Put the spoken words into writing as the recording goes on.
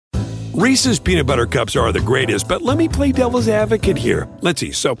Reese's peanut butter cups are the greatest, but let me play devil's advocate here. Let's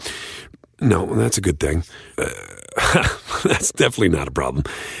see. So, no, that's a good thing. That's definitely not a problem.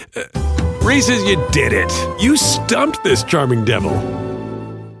 Reese's, you did it. You stumped this charming devil.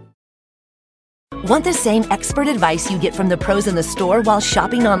 Want the same expert advice you get from the pros in the store while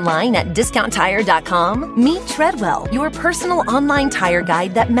shopping online at DiscountTire.com? Meet Treadwell, your personal online tire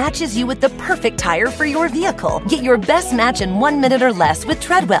guide that matches you with the perfect tire for your vehicle. Get your best match in 1 minute or less with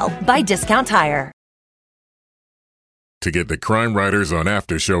Treadwell by Discount Tire. To get the Crime Writers on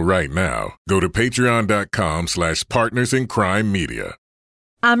After Show right now, go to patreon.com/partnersincrimemedia.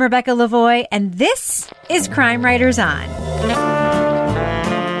 I'm Rebecca Lavoie, and this is Crime Writers On.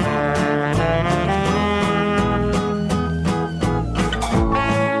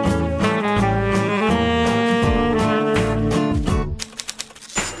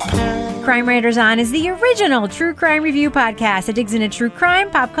 Crime Writers On is the original true crime review podcast that digs into true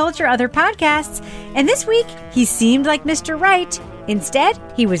crime, pop culture, other podcasts. And this week, he seemed like Mr. Right. Instead,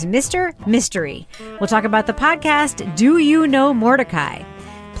 he was Mr. Mystery. We'll talk about the podcast, Do You Know Mordecai?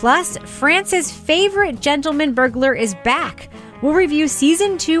 Plus, France's favorite gentleman burglar is back. We'll review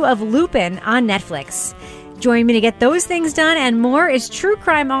season 2 of Lupin on Netflix. Join me to get those things done and more is true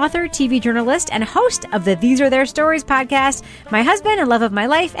crime author, TV journalist, and host of the These Are Their Stories podcast, my husband and love of my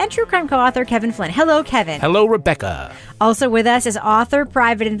life, and true crime co-author Kevin Flynn. Hello, Kevin. Hello, Rebecca. Also with us is author,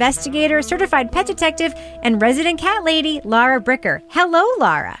 private investigator, certified pet detective, and resident cat lady, Lara Bricker. Hello,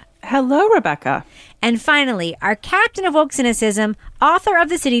 Lara. Hello, Rebecca. And finally, our captain of woke cynicism, author of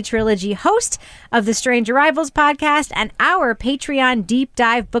the City Trilogy, host of the Strange Arrivals podcast, and our Patreon Deep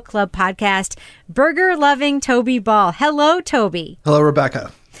Dive Book Club podcast, burger-loving Toby Ball. Hello, Toby. Hello,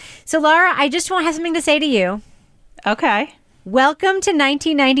 Rebecca. So, Laura, I just want to have something to say to you. Okay. Welcome to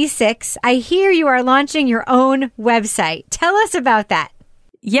 1996. I hear you are launching your own website. Tell us about that.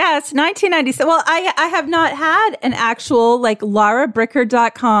 Yes, 1996. Well, I have not had an actual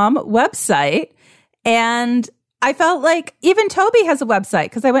LaraBricker.com website. And I felt like even Toby has a website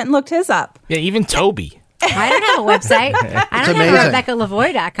because I went and looked his up. Yeah, even Toby. I don't have a website. I don't have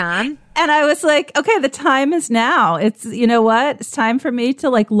RebeccaLavoie.com. And I was like, okay, the time is now. It's, you know what? It's time for me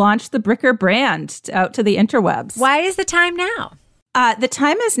to launch the Bricker brand out to the interwebs. Why is the time now? The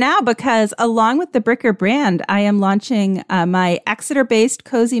time is now because along with the Bricker brand, I am launching my Exeter-based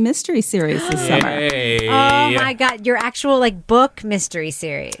cozy mystery series this summer. Oh my God, your actual book mystery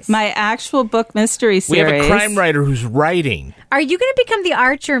series. My actual book mystery series. We have a crime writer who's writing. Are you going to become the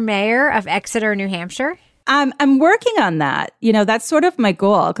Archer Mayor of Exeter, New Hampshire? I'm working on that. You know, that's sort of my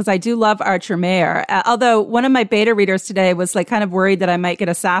goal because I do love Archer Mayor. Although one of my beta readers today was kind of worried that I might get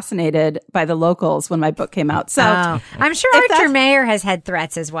assassinated by the locals when my book came out. So I'm sure Archer Mayor has had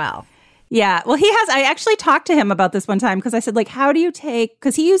threats as well. Yeah, well, he has. I actually talked to him about this one time because I said, how do you take,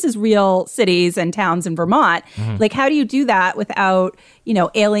 because he uses real cities and towns in Vermont. Mm-hmm. How do you do that without,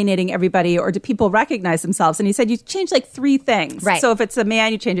 alienating everybody, or do people recognize themselves? And he said, you change 3 things. Right. So if it's a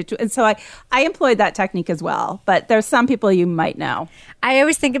man, you change it to, and so I employed that technique as well. But there's some people you might know. I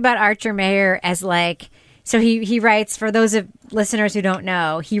always think about Archer Mayor as so he writes, for those of listeners who don't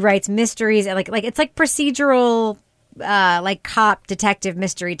know, he writes mysteries, it's procedural, cop detective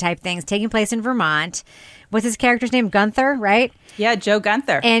mystery type things taking place in Vermont. What's his character's name? Gunther, right? Yeah, Joe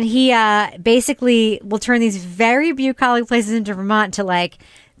Gunther. And he basically will turn these very bucolic places into Vermont to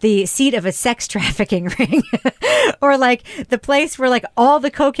the seat of a sex trafficking ring or the place where all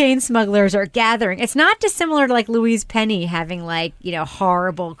the cocaine smugglers are gathering. It's not dissimilar to Louise Penny having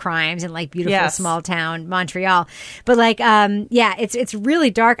horrible crimes in beautiful small town Montreal. But it's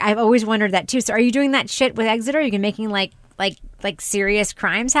really dark. I've always wondered that too. So are you doing that shit with Exeter? Are you making serious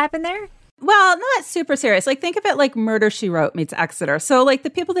crimes happen there? Well, not super serious. Think of it like Murder, She Wrote meets Exeter. So,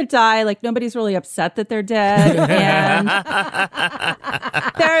 the people that die, nobody's really upset that they're dead. And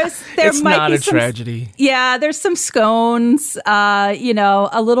it's might not be a tragedy. Yeah, there's some scones, a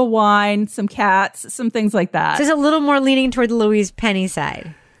little wine, some cats, some things like that. So it's a little more leaning toward the Louise Penny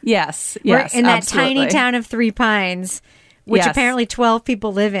side. Yes, in that absolutely. tiny town of Three Pines, which apparently 12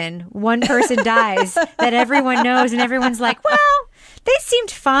 people live in. One person dies that everyone knows, and everyone's like, well, they seemed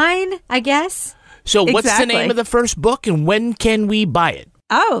fine, I guess. So what's the name of the first book, and when can we buy it?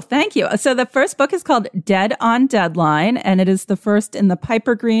 Oh, thank you. So the first book is called Dead on Deadline, and it is the first in the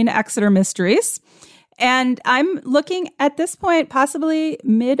Piper Green Exeter Mysteries. And I'm looking at this point, possibly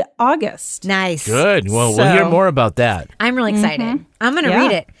mid-August. Nice. Good. Well, we'll hear more about that. I'm really excited. Mm-hmm. I'm going to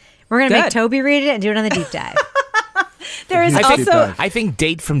read it. We're going to make Toby read it and do it on the deep dive. There is I think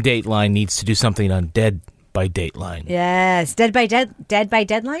Date from Dateline needs to do something on Dead by Dateline. Yes. Dead by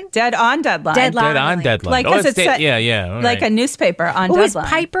Deadline? Dead on Deadline. Dead on Deadline. Like, oh, 'cause it's it's all like right. a newspaper on Oh, is Deadline.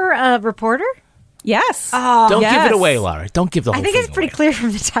 Piper a reporter? Yes. Don't give yes. it away, Laura. Don't give the whole I think thing it's pretty away. clear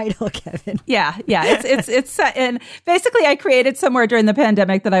from the title, Kevin. Yeah. It's and basically I created somewhere during the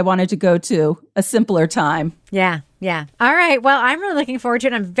pandemic that I wanted to go to a simpler time. Yeah. All right. Well, I'm really looking forward to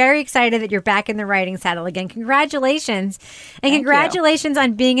it. I'm very excited that you're back in the writing saddle again. Congratulations. And congratulations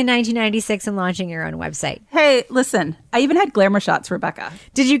on being in 1996 and launching your own website. Hey, listen, I even had glamour shots, Rebecca.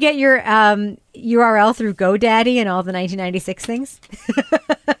 Did you get your URL through GoDaddy and all the 1996 things?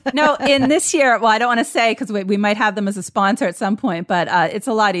 No, in this year, well, I don't want to say because we might have them as a sponsor at some point, but it's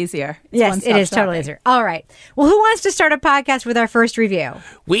a lot easier. It's Yes, one-stop it is totally shopping. easier. All right. Well, who wants to start a podcast with our first review?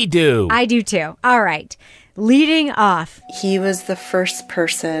 We do. I do too. All right. Leading off. He was the first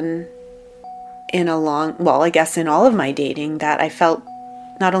person in I guess in all of my dating that I felt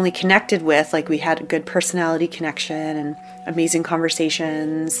not only connected with, like we had a good personality connection and amazing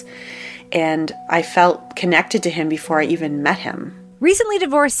conversations, and I felt connected to him before I even met him. Recently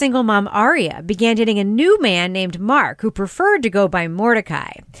divorced single mom Aria began dating a new man named Mark who preferred to go by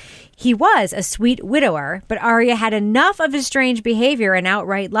Mordecai. He was a sweet widower, but Aria had enough of his strange behavior and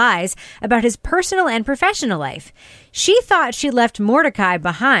outright lies about his personal and professional life. She thought she left Mordecai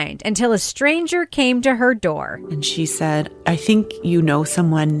behind until a stranger came to her door. And she said, "I think you know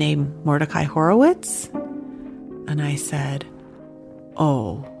someone named Mordecai Horowitz?" And I said,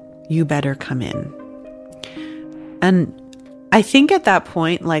 "Oh, you better come in." And I think at that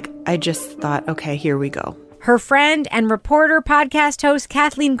point, I just thought, okay, here we go. Her friend and reporter podcast host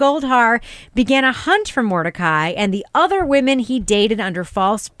Kathleen Goldhar began a hunt for Mordecai and the other women he dated under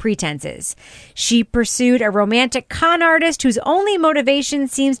false pretenses. She pursued a romantic con artist whose only motivation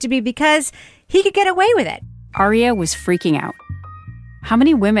seems to be because he could get away with it. Aria was freaking out. How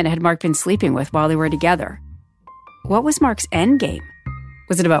many women had Mark been sleeping with while they were together? What was Mark's endgame?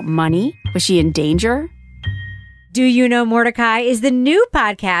 Was it about money? Was she in danger? Do You Know Mordecai is the new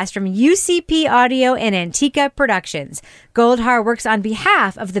podcast from UCP Audio and Antica Productions. Goldhar works on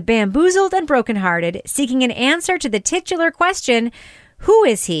behalf of the bamboozled and brokenhearted, seeking an answer to the titular question, who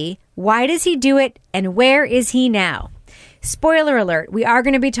is he, why does he do it, and where is he now? Spoiler alert, we are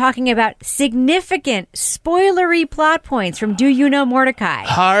going to be talking about significant spoilery plot points from Do You Know Mordecai?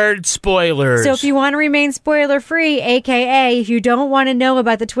 Hard spoilers. So if you want to remain spoiler-free, aka if you don't want to know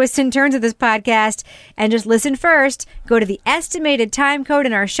about the twists and turns of this podcast and just listen first, go to the estimated time code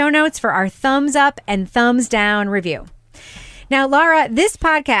in our show notes for our thumbs up and thumbs down review. Now, Laura, this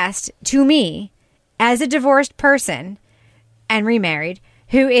podcast, to me, as a divorced person and remarried,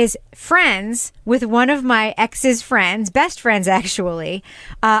 who is friends with one of my ex's friends, best friends actually.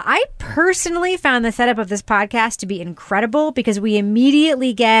 I personally found the setup of this podcast to be incredible because we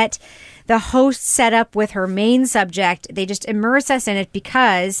immediately get the host set up with her main subject. They just immerse us in it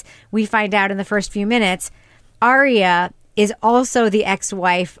because we find out in the first few minutes, Aria is also the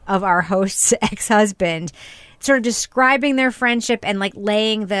ex-wife of our host's ex-husband, sort of describing their friendship and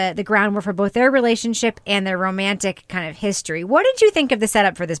laying the groundwork for both their relationship and their romantic kind of history. What did you think of the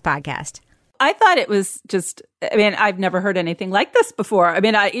setup for this podcast? I thought it was just, I've never heard anything like this before.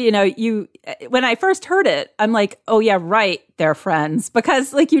 When I first heard it, I'm like, oh yeah, right, they're friends.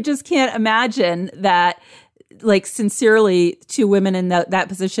 Because you just can't imagine that sincerely two women in that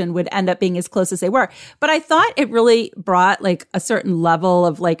position would end up being as close as they were. But I thought it really brought a certain level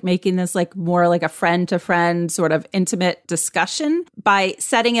of making this more like a friend to friend sort of intimate discussion by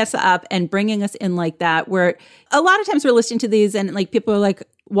setting us up and bringing us in like that, where a lot of times we're listening to these and people are like,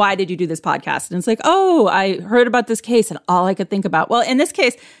 why did you do this podcast? And it's oh, I heard about this case and all I could think about. Well, in this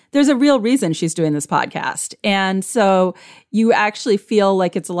case, there's a real reason she's doing this podcast. And so you actually feel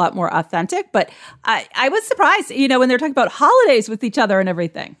like it's a lot more authentic. But I was surprised, when they're talking about holidays with each other and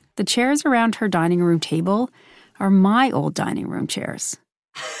everything. The chairs around her dining room table are my old dining room chairs.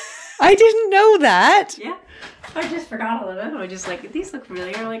 I didn't know that. Yeah. I just forgot all of them. I was just these look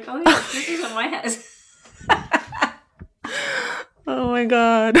familiar. Oh, yeah, this is on my head. Oh my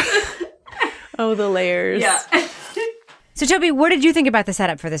God. Oh, the layers. Yeah. So, Toby, what did you think about the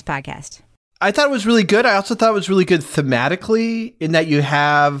setup for this podcast? I thought it was really good. I also thought it was really good thematically in that you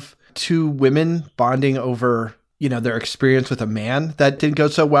have two women bonding over, their experience with a man that didn't go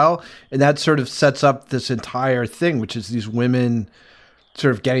so well. And that sort of sets up this entire thing, which is these women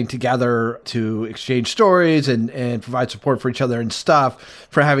sort of getting together to exchange stories and provide support for each other and stuff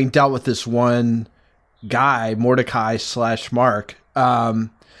for having dealt with this one guy, Mordecai / Mark.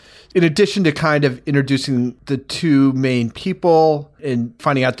 In addition to kind of introducing the two main people and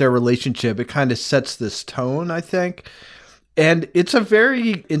finding out their relationship, it kind of sets this tone, I think. And it's a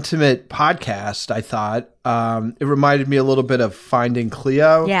very intimate podcast, I thought. It reminded me a little bit of Finding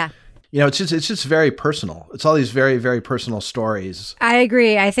Cleo. Yeah. It's just very personal. It's all these very, very personal stories. I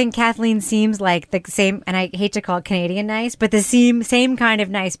agree. I think Kathleen seems like the same, and I hate to call it Canadian nice, but the same kind of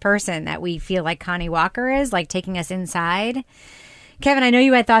nice person that we feel like Connie Walker is, like taking us inside. Kevin, I know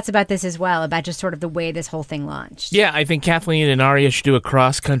you had thoughts about this as well, about just sort of the way this whole thing launched. Yeah, I think Kathleen and Aria should do a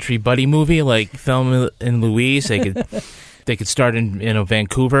cross-country buddy movie like Thelma and Louise. They could start in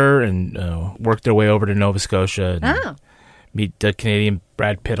Vancouver and work their way over to Nova Scotia. And meet the Canadian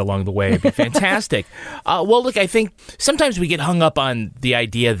Brad Pitt along the way. It'd be fantastic. Well, look, I think sometimes we get hung up on the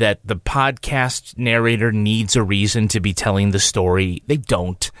idea that the podcast narrator needs a reason to be telling the story. They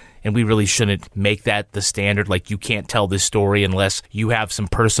don't. And we really shouldn't make that the standard. Like, you can't tell this story unless you have some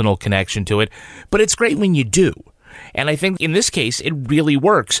personal connection to it. But it's great when you do. And I think in this case, it really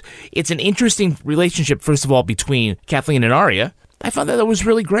works. It's an interesting relationship, first of all, between Kathleen and Aria. I found that was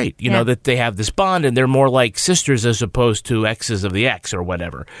really great, you know, that they have this bond and they're more like sisters as opposed to exes of the ex or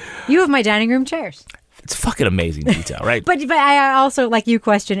whatever. You have my dining room chairs. It's fucking amazing detail, right? But I also, like you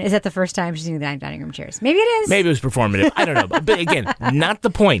question, is that the first time she's seen the dining room chairs? Maybe it is. Maybe it was performative. I don't know. But again, not the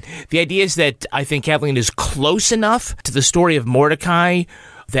point. The idea is that I think Kathleen is close enough to the story of Mordecai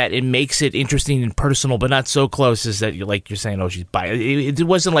that it makes it interesting and personal, but not so close as that, like you're saying, oh, she's bi. It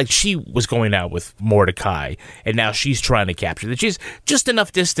wasn't like she was going out with Mordecai, and now she's trying to capture that. She's just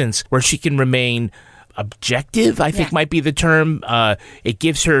enough distance where she can remain objective, I think might be the term. It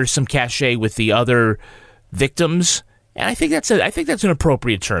gives her some cachet with the other victims. And I think that's an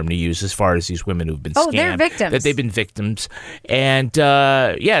appropriate term to use as far as these women who've been scammed. Oh, they're victims. That they've been victims. And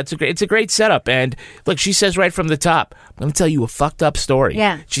it's a great setup. And look, she says right from the top, I'm going to tell you a fucked up story.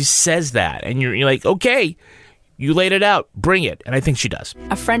 Yeah. She says that. And you're like, okay, you laid it out. Bring it. And I think she does.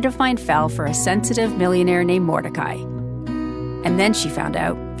 A friend of mine fell for a sensitive millionaire named Mordecai. And then she found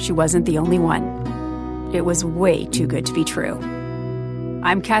out she wasn't the only one. It was way too good to be true.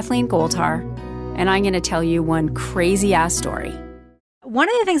 I'm Kathleen Goldhar, and I'm going to tell you one crazy-ass story. One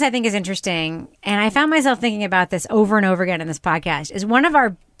of the things I think is interesting, and I found myself thinking about this over and over again in this podcast, is one of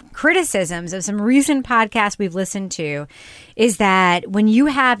our criticisms of some recent podcasts we've listened to is that when you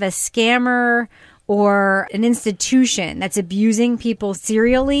have a scammer or an institution that's abusing people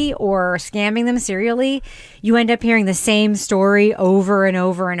serially or scamming them serially, you end up hearing the same story over and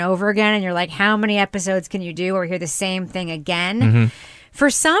over and over again. And you're like, how many episodes can you do or hear the same thing again? Mm-hmm. For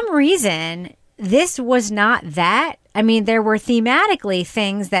some reason, this was not that. I mean, there were thematically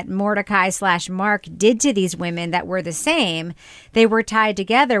things that Mordecai/Mark did to these women that were the same. They were tied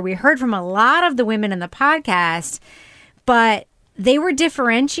together. We heard from a lot of the women in the podcast, but they were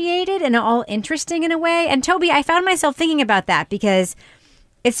differentiated and all interesting in a way. And Toby, I found myself thinking about that because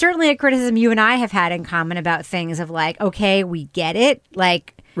it's certainly a criticism you and I have had in common about things of like, okay, we get it.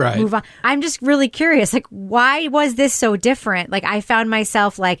 Like, right. Move on. I'm just really curious. Like, why was this so different? Like, I found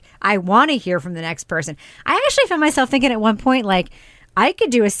myself like, I want to hear from the next person. I actually found myself thinking at one point, like, I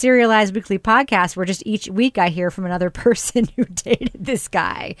could do a serialized weekly podcast where just each week I hear from another person who dated this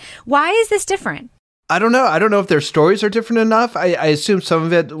guy. Why is this different? I don't know. I don't know if their stories are different enough. I assume some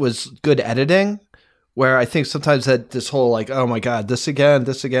of it was good editing, where I think sometimes that this whole like, oh my God, this again,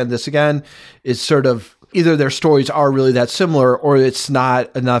 is sort of either their stories are really that similar or it's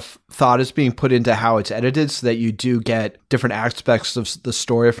not enough thought is being put into how it's edited so that you do get different aspects of the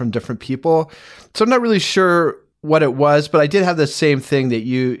story from different people. So I'm not really sure what it was, but I did have the same thing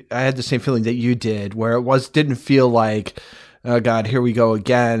I had the same feeling that you did, where it didn't feel like, oh God, here we go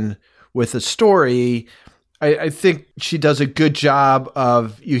again with a story. I think she does a good job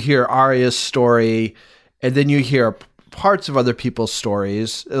of, you hear Aria's story and then you hear parts of other people's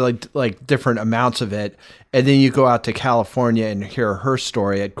stories, like different amounts of it. And then you go out to California and hear her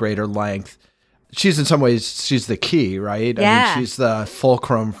story at greater length. She's in some ways, she's the key, right? Yeah. I mean, she's the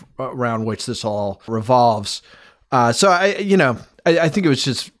fulcrum around which this all revolves. So I think it was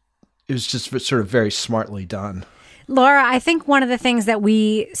just sort of very smartly done. Laura, I think one of the things that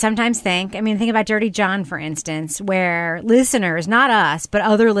we sometimes think about Dirty John, for instance, where listeners, not us, but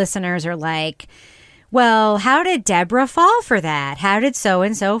other listeners are like, well, how did Deborah fall for that? How did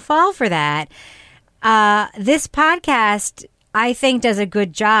so-and-so fall for that? This podcast, I think, does a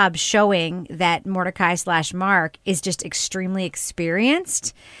good job showing that Mordecai/Mark is just extremely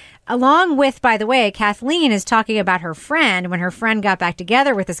experienced. Along with, by the way, Kathleen is talking about her friend. When her friend got back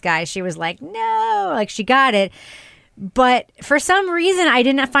together with this guy, she was like, no, like she got it. But for some reason, I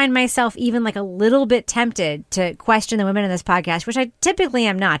did not find myself even like a little bit tempted to question the women in this podcast, which I typically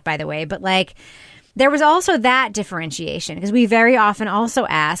am not, by the way. But like, There was also that differentiation, because we very often also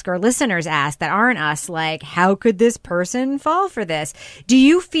ask, or listeners ask that aren't us, like, how could this person fall for this? Do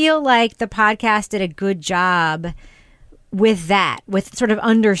you feel like the podcast did a good job with that, with sort of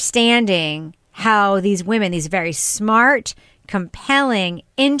understanding how these women, these very smart, compelling,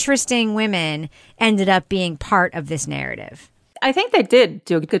 interesting women, ended up being part of this narrative? I think they did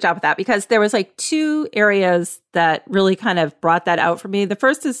do a good job with that, because there was like two areas that really kind of brought that out for me. The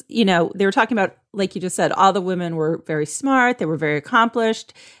first is, they were talking about, like you just said, all the women were very smart. They were very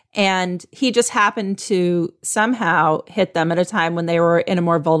accomplished. And he just happened to somehow hit them at a time when they were in a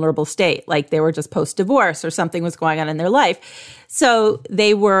more vulnerable state, like they were just post-divorce or something was going on in their life. So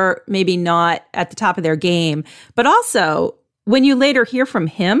they were maybe not at the top of their game. But also, when you later hear from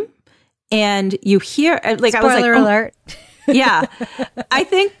him and you hear, like, Spoiler I was like, alert. Yeah. I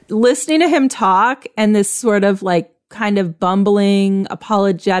think listening to him talk and this sort of like kind of bumbling,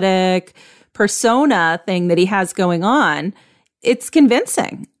 apologetic persona thing that he has going on, it's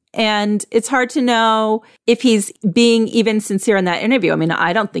convincing. And it's hard to know if he's being even sincere in that interview. I mean,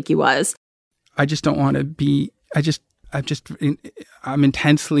 I don't think he was. I just don't want to be, I'm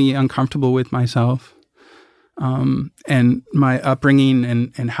intensely uncomfortable with myself, and my upbringing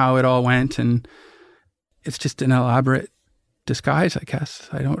and how it all went. And it's just an elaborate disguise, I guess.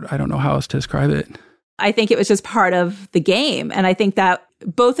 I don't know how else to describe it. I think it was just part of the game. And I think that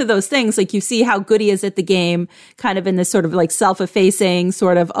both of those things, like you see how good he is at the game, kind of in this sort of like self-effacing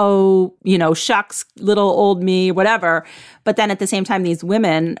sort of, shucks, little old me, whatever. But then at the same time, these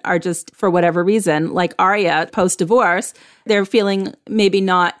women are just, for whatever reason, like Arya post-divorce, they're feeling maybe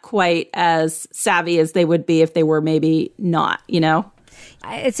not quite as savvy as they would be if they were maybe not,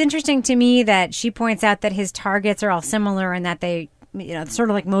 It's interesting to me that she points out that his targets are all similar and that they, sort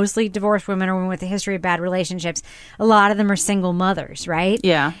of like mostly divorced women or women with a history of bad relationships. A lot of them are single mothers, right?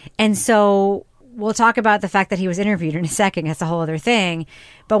 Yeah. And so we'll talk about the fact that he was interviewed in a second. That's a whole other thing.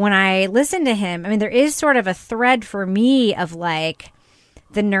 But when I listen to him, I mean, there is sort of a thread for me of like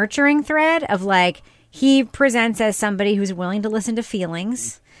the nurturing thread of like, he presents as somebody who's willing to listen to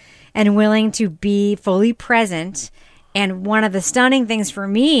feelings and willing to be fully present. And one of the stunning things for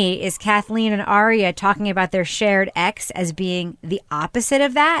me is Kathleen and Arya talking about their shared ex as being the opposite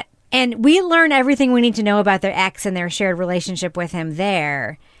of that. And we learn everything we need to know about their ex and their shared relationship with him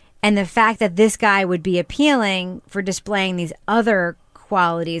there. And the fact that this guy would be appealing for displaying these other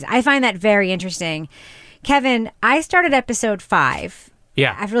qualities, I find that very interesting. Kevin, I started episode 5.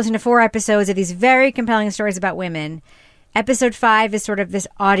 Yeah. After listening to 4 episodes of these very compelling stories about women. Episode 5 is sort of this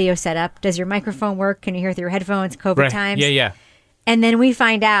audio setup. Does your microphone work? Can you hear through your headphones? COVID times? Yeah. And then we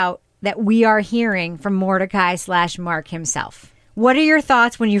find out that we are hearing from Mordecai/Mark himself. What are your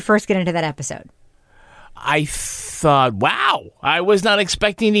thoughts when you first get into that episode? I thought, wow, I was not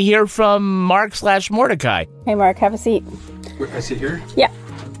expecting to hear from Mark/Mordecai. Hey, Mark, have a seat. I sit here? Yeah.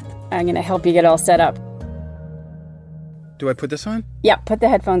 I'm going to help you get all set up. Do I put this on? Yeah, put the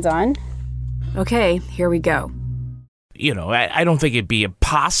headphones on. Okay, here we go. I don't think it'd be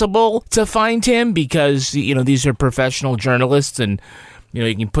impossible to find him because, these are professional journalists and,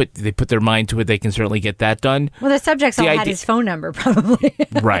 they put their mind to it. They can certainly get that done. Well, the subjects all had his phone number, probably.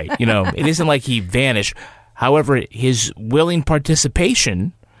 Right. It isn't like he vanished. However, his willing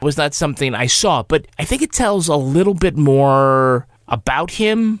participation was not something I saw, but I think it tells a little bit more about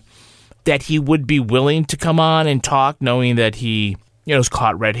him that he would be willing to come on and talk, knowing that he, was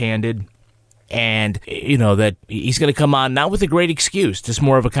caught red-handed. And, that he's going to come on not with a great excuse, just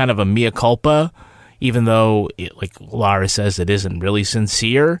more of a kind of a mea culpa, even though, like Lara says, it isn't really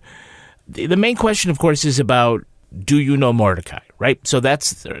sincere. The main question, of course, is about, do you know Mordecai, right? So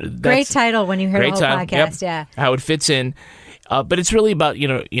that's great title when you hear the whole podcast, yeah. How it fits in. But it's really about,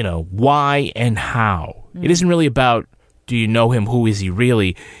 why and how. It isn't really about, do you know him? Who is he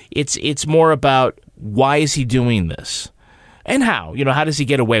really? It's more about, why is he doing this? And how? How does he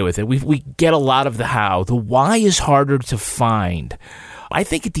get away with it? We get a lot of the how. The why is harder to find. I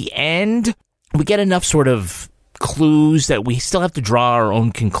think at the end, we get enough sort of clues that we still have to draw our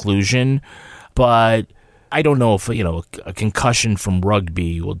own conclusion. But I don't know if, a concussion from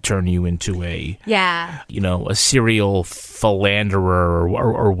rugby will turn you into a serial philanderer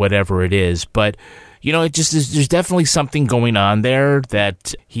or whatever it is. But, it just is, there's definitely something going on there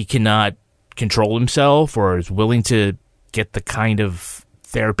that he cannot control himself or is willing to get the kind of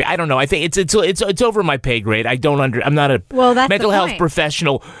therapy. I don't know. I think it's over my pay grade. I'm not a mental health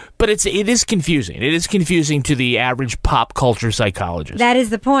professional, but it is confusing. It is confusing to the average pop culture psychologist. That is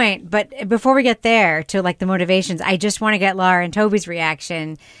the point. But before we get there to like the motivations, I just want to get Lara and Toby's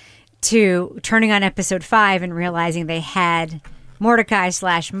reaction to turning on episode 5 and realizing they had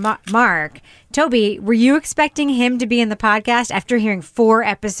Mordecai/Mark. Toby, were you expecting him to be in the podcast after hearing 4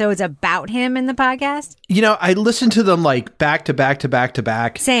 episodes about him in the podcast? You know, I listened to them like back to back to back to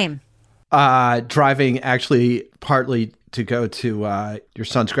back. Same. Driving actually partly to go to your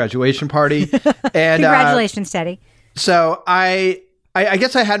son's graduation party. And congratulations, Teddy. So I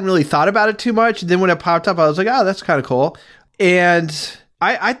guess I hadn't really thought about it too much. And then when it popped up, I was like, oh, that's kind of cool. And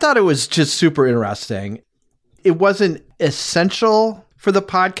I thought it was just super interesting. It wasn't essential for the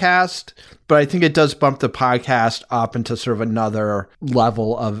podcast, but I think it does bump the podcast up into sort of another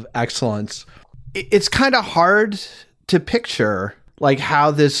level of excellence. It's kind of hard to picture like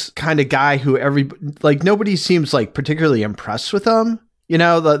how this kind of guy who nobody seems like particularly impressed with him. You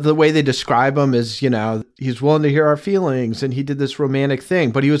know, the way they describe him is, you know, he's willing to hear our feelings and he did this romantic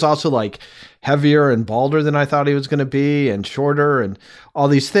thing, but he was also like heavier and balder than I thought he was going to be and shorter and all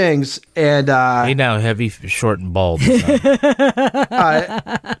these things. And hey, now heavy, short, and bald. So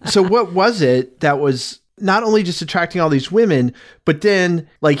what was it that was not only just attracting all these women, but then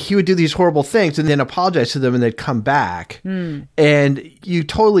like he would do these horrible things and then apologize to them and they'd come back. And you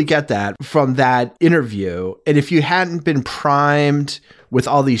totally get that from that interview. And if you hadn't been primed with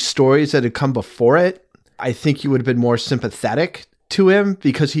all these stories that had come before it, I think you would have been more sympathetic to him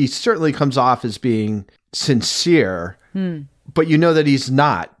because he certainly comes off as being sincere, but you know that he's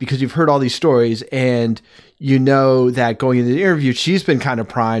not because you've heard all these stories and you know that going into the interview, she's been kind of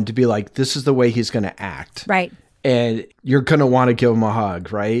primed to be like, this is the way he's going to act. Right. And you're going to want to give him a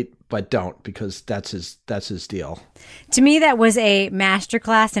hug, right? But don't because that's his deal. To me, that was a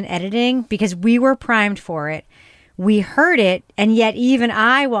masterclass in editing because we were primed for it. We heard it, and yet even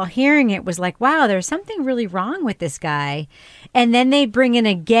I, while hearing it, was like, wow, there's something really wrong with this guy. And then they bring in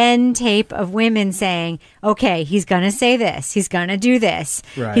again tape of women saying, okay, he's going to say this. He's going to do this.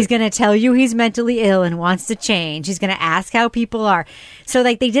 Right. He's going to tell you he's mentally ill and wants to change. He's going to ask how people are. So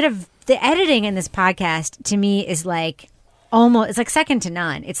like they did the editing in this podcast to me is like almost, it's like second to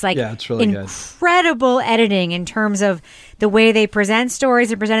none. It's like it's really incredible editing in terms of the way they present stories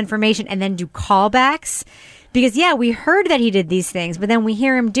and present information and then do callbacks. Because, yeah, we heard that he did these things, but then we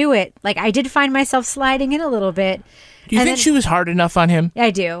hear him do it. Like, I did find myself sliding in a little bit. Do you think she was hard enough on him? I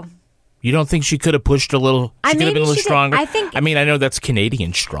do. You don't think she could have pushed a little? She could have been a little stronger? I mean, I know that's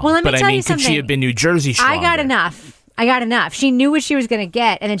Canadian strong. Well, let me but tell I mean, you something. Could she have been New Jersey stronger? I got enough. She knew what she was going to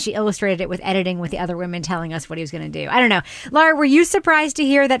get, and then she illustrated it with editing with the other women telling us what he was going to do. I don't know. Laura, were you surprised to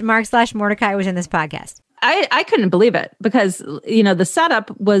hear that Mark/Mordecai was in this podcast? I couldn't believe it because, you know, the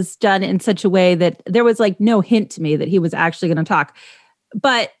setup was done in such a way that there was like no hint to me that he was actually going to talk.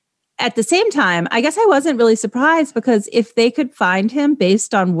 But at the same time, I guess I wasn't really surprised because if they could find him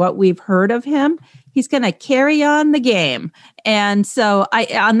based on what we've heard of him, he's going to carry on the game. And so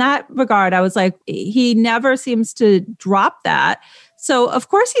on that regard, I was like, he never seems to drop that. So of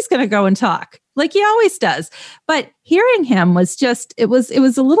course he's going to go and talk like he always does. But hearing him was just, it was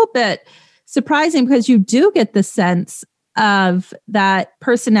a little bit surprising because you do get the sense of that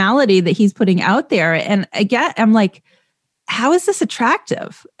personality that he's putting out there. And again, I'm like, how is this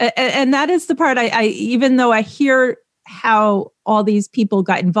attractive? And that is the part I even though I hear how all these people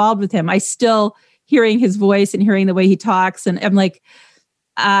got involved with him, I still hearing his voice and hearing the way he talks. And I'm like,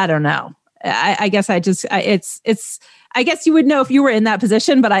 I don't know. I guess I guess you would know if you were in that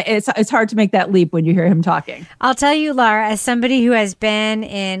position, but it's hard to make that leap when you hear him talking. I'll tell you, Laura, as somebody who has been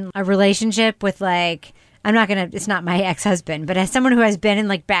in a relationship with like, it's not my ex-husband, but as someone who has been in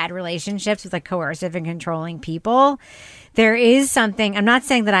like bad relationships with like coercive and controlling people, there is something, I'm not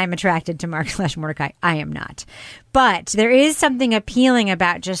saying that I'm attracted to Mark/Mordecai. I am not. But there is something appealing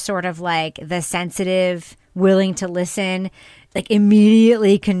about just sort of like the sensitive, willing to listen, like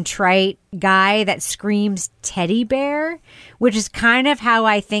immediately contrite guy that screams teddy bear, which is kind of how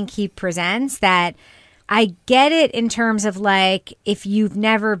I think he presents that. I get it in terms of like, if you've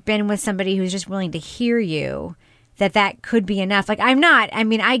never been with somebody who's just willing to hear you, that could be enough. Like I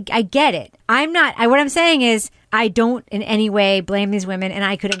get it. What I'm saying is I don't in any way blame these women, and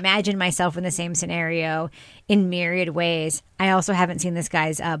I could imagine myself in the same scenario in myriad ways. I also haven't seen this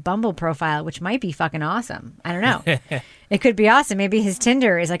guy's Bumble profile, which might be fucking awesome. I don't know. It could be awesome. Maybe his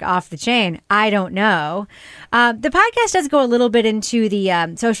Tinder is like off the chain. I don't know. The podcast does go a little bit into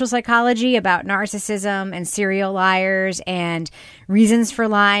the social psychology about narcissism and serial liars and reasons for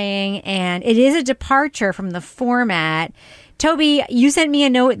lying. And it is a departure from the format. Toby, you sent me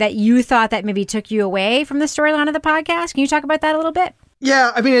a note that you thought that maybe took you away from the storyline of the podcast. Can you talk about that a little bit?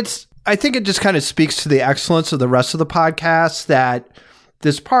 Yeah, I mean, I think it just kind of speaks to the excellence of the rest of the podcast that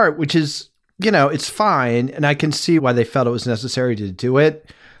this part, which is, you know, it's fine. And I can see why they felt it was necessary to do it.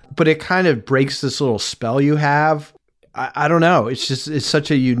 But it kind of breaks this little spell you have. I don't know. It's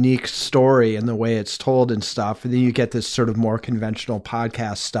such a unique story in the way it's told and stuff. And then you get this sort of more conventional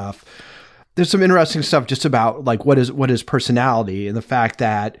podcast stuff. There's some interesting stuff just about like what is personality, and the fact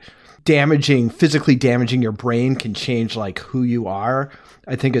that physically damaging your brain can change like who you are.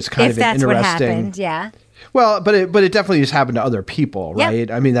 I think it's kind of an interesting. If that's what happened, yeah. Well, but it definitely has happened to other people, right?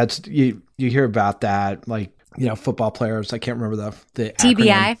 Yep. I mean, that's you hear about that, like, you know, football players. I can't remember the TBI.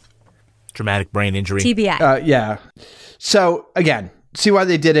 Acronym. Traumatic brain injury. TBI. Yeah. So again, see why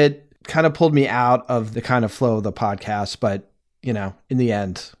they did it. Kind of pulled me out of the kind of flow of the podcast, but you know, in the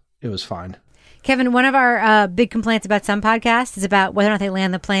end, it was fine. Kevin, one of our big complaints about some podcasts is about whether or not they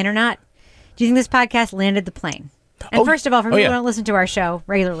land the plane or not. Do you think this podcast landed the plane? And first of all, for people who don't listen to our show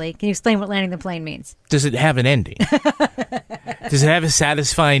regularly, can you explain what landing the plane means? Does it have an ending? Does it have a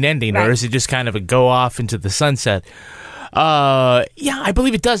satisfying ending, or is it just kind of a go off into the sunset? Yeah, I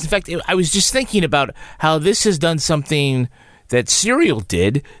believe it does. In fact, I was just thinking about how this has done something that Serial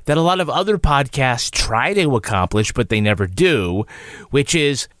did that a lot of other podcasts try to accomplish, but they never do, which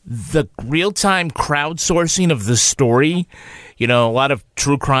is the real-time crowdsourcing of the story. You know, a lot of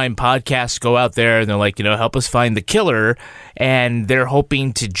true crime podcasts go out there and they're like, you know, help us find the killer, and they're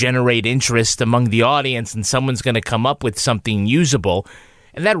hoping to generate interest among the audience and someone's going to come up with something usable,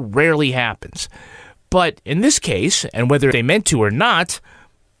 and that rarely happens. But in this case, and whether they meant to or not,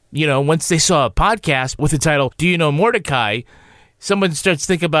 you know, once they saw a podcast with the title, Do You Know Mordecai?, someone starts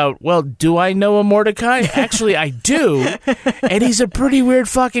thinking about, well, do I know a Mordecai? Actually, I do, and he's a pretty weird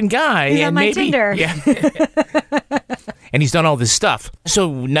fucking guy. He's on my Tinder. Yeah. And he's done all this stuff.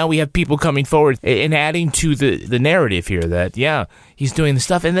 So now we have people coming forward and adding to the narrative here that, yeah, he's doing the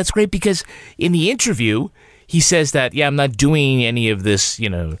stuff. And that's great because in the interview, he says that, yeah, I'm not doing any of this, you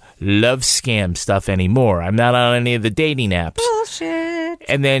know, love scam stuff anymore. I'm not on any of the dating apps. Bullshit.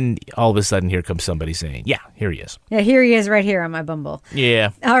 And then all of a sudden, here comes somebody saying, yeah, here he is. Yeah, here he is right here on my Bumble.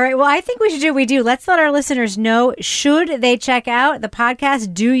 Yeah. All right. Well, I think we should do what we do. Let's let our listeners know, should they check out the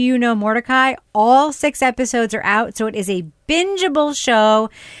podcast, Do You Know Mordecai? All 6 episodes are out, so it is a bingeable show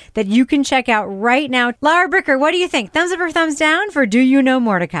that you can check out right now. Lara Bricker, what do you think? Thumbs up or thumbs down for Do You Know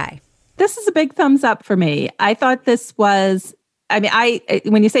Mordecai? This is a big thumbs up for me. I thought this was, I mean,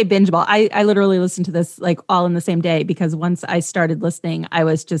 when you say bingeable, I literally listened to this like all in the same day, because once I started listening, I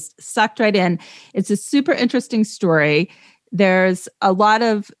was just sucked right in. It's a super interesting story. There's a lot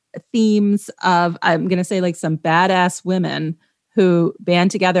of themes of, I'm going to say, like some badass women who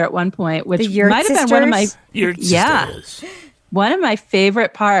band together at one point, which might have been one of my, one of my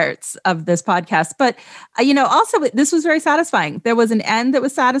favorite parts of this podcast. But, you know, also this was very satisfying. There was an end that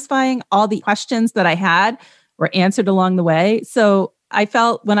was satisfying. All the questions that I had were answered along the way. So I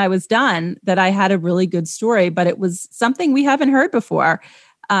felt when I was done that I had a really good story, but it was something we haven't heard before.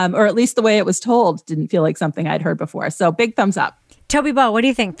 Or at least the way it was told didn't feel like something I'd heard before. So big thumbs up. Toby Ball, what do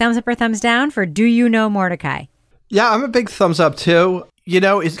you think? Thumbs up or thumbs down for Do You Know Mordecai? Yeah, I'm a big thumbs up too. You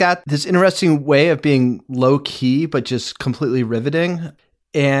know, it's got this interesting way of being low key, but just completely riveting.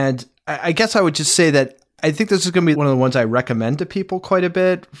 And I guess I would just say that I think this is going to be one of the ones I recommend to people quite a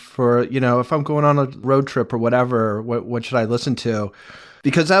bit for, you know, if I'm going on a road trip or whatever, what should I listen to?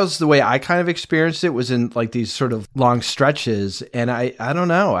 Because that was the way I kind of experienced it, was in like these sort of long stretches. And I don't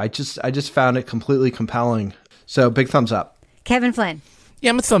know. I just found it completely compelling. So big thumbs up. Kevin Flynn. Yeah,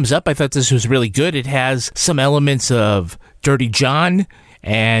 I'm a thumbs up. I thought this was really good. It has some elements of Dirty John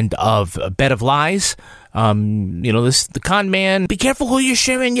and of A Bed of Lies. You know, the con man, be careful who you're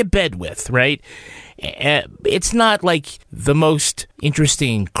sharing your bed with, right? It's not like the most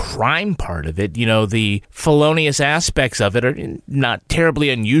interesting crime part of it. You know, the felonious aspects of it are not terribly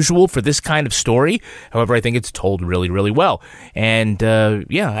unusual for this kind of story. However, I think it's told really, really well. And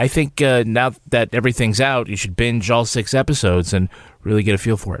yeah, I think now that everything's out, you should binge all 6 episodes and really get a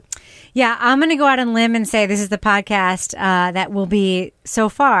feel for it. Yeah, I'm going to go out on a limb and say this is the podcast that will be, so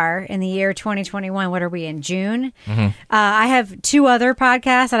far in the year 2021, what are we in, June? Mm-hmm. I have 2 other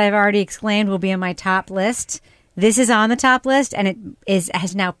podcasts that I've already exclaimed will be on my top list. This is on the top list, and it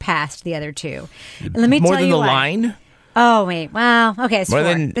has now passed the other 2. Let me More tell than you The why. Line? Oh, wait. Well, okay, it's More 4.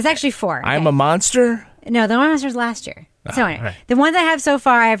 than There's actually 4. I'm a Monster? No, The Monster was last year. So anyway, right. The ones I have so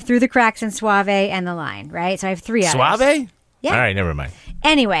far, I have Through the Cracks and Suave and The Line, right? So I have 3 others. Suave? Yeah. All right, never mind.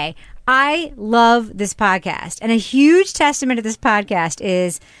 Anyway, I love this podcast. And a huge testament to this podcast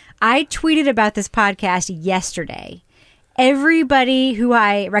is I tweeted about this podcast yesterday. Everybody who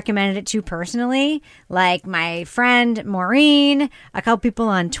I recommended it to personally, like my friend Maureen, a couple people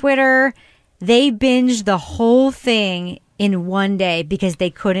on Twitter, they binged the whole thing in one day because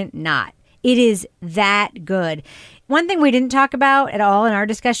they couldn't not. It is that good. One thing we didn't talk about at all in our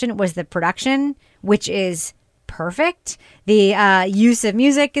discussion was the production, which is perfect. The use of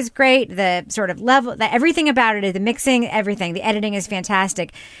music is great. The sort of level, everything about it, the mixing, everything. The editing is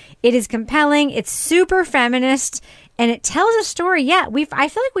fantastic. It is compelling. It's super feminist. And it tells a story. Yeah, I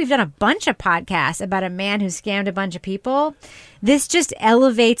feel like we've done a bunch of podcasts about a man who scammed a bunch of people. This just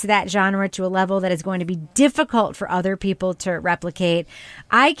elevates that genre to a level that is going to be difficult for other people to replicate.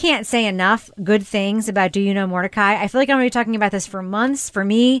 I can't say enough good things about Do You Know Mordecai. I feel like I'm going to be talking about this for months. For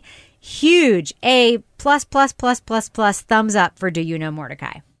me, huge A+++++ thumbs up for Do You Know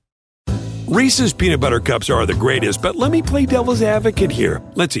Mordecai. Reese's peanut butter cups are the greatest, but let me play devil's advocate here.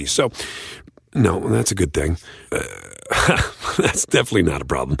 Let's see. So, no, that's a good thing. That's definitely not a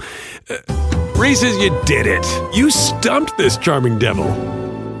problem. Reese's, you did it. You stumped this charming devil.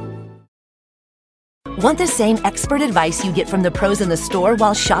 Want the same expert advice you get from the pros in the store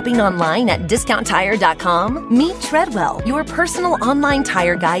while shopping online at DiscountTire.com? Meet Treadwell, your personal online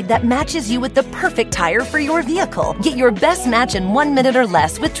tire guide that matches you with the perfect tire for your vehicle. Get your best match in 1 minute or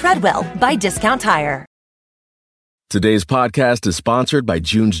less with Treadwell by Discount Tire. Today's podcast is sponsored by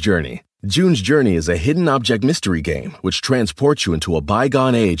June's Journey. June's Journey is a hidden object mystery game which transports you into a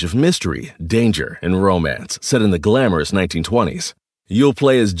bygone age of mystery, danger, and romance set in the glamorous 1920s. You'll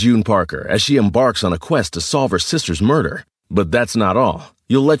play as June Parker as she embarks on a quest to solve her sister's murder. But that's not all.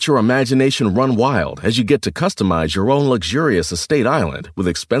 You'll let your imagination run wild as you get to customize your own luxurious estate island with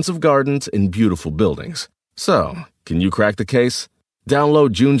expensive gardens and beautiful buildings. So, can you crack the case?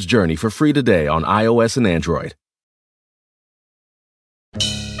 Download June's Journey for free today on iOS and Android.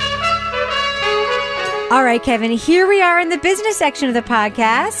 All right, Kevin, here we are in the business section of the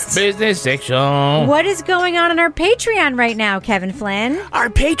podcast. Business section. What is going on our Patreon right now, Kevin Flynn? Our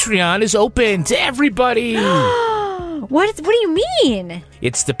Patreon is open to everybody. What do you mean?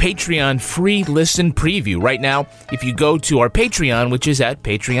 It's the Patreon free listen preview. Right now, if you go to our Patreon, which is at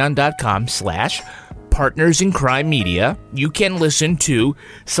patreon.com/Partners in Crime Media, you can listen to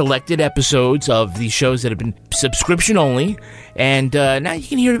selected episodes of the shows that have been subscription only, and now you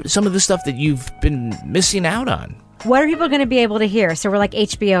can hear some of the stuff that you've been missing out on. What are people going to be able to hear? So we're like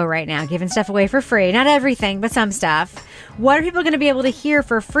HBO right now, giving stuff away for free. Not everything, but some stuff. What are people going to be able to hear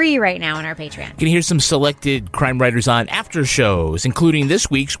for free right now on our Patreon? You can hear some selected Crime Writers on after shows, including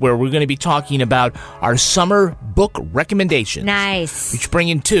this week's, where we're going to be talking about our summer book recommendations. Nice. Which bring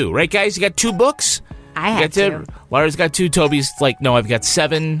in 2, right, guys? You got 2 books? I have 2. Laura's got 2. Toby's like, no, I've got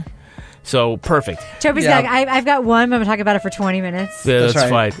 7. So perfect. Toby's got, I've got 1. I'm going to talk about it for 20 minutes. Yeah, that's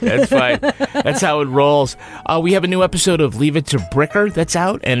right. Fine. That's fine. That's how it rolls. We have a new episode of Leave It to Bricker that's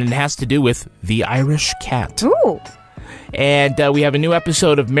out, and it has to do with the Irish cat. Ooh. And we have a new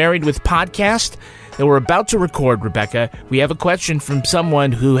episode of Married with Podcast that we're about to record, Rebecca. We have a question from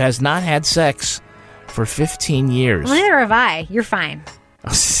someone who has not had sex for 15 years. Well, neither have I. You're fine.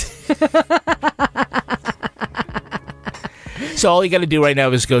 So all you got to do right now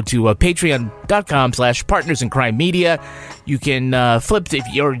is go to patreon.com/Partners in Crime Media. You can flip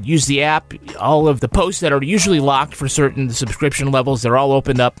or use the app. All of the posts that are usually locked for certain subscription levels, they're all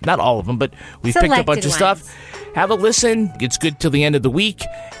opened up. Not all of them, but we've picked a bunch of stuff. Have a listen. It's good till the end of the week.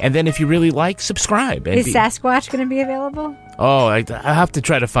 And then if you really like, subscribe. Is Sasquatch going to be available? Oh, I have to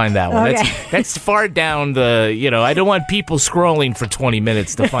try to find that one. Okay. That's far down the, I don't want people scrolling for 20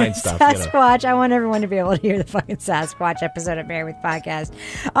 minutes to find stuff. Sasquatch. I want everyone to be able to hear the fucking Sasquatch episode of Married with Podcast.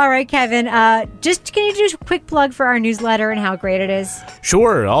 All right, Kevin. Can you do a quick plug for our newsletter and how great it is?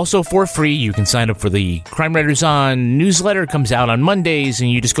 Sure. Also for free, you can sign up for the Crime Writers On newsletter. It comes out on Mondays,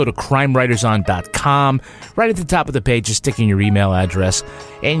 and you just go to crimewriterson.com. Right at the top of the page, just stick in your email address,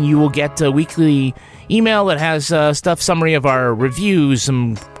 and you will get a weekly email that has summary of our reviews,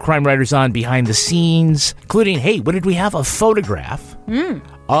 some Crime Writers On behind the scenes, including, hey, what did we have? A photograph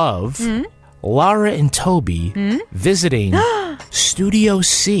of Laura and Toby visiting Studio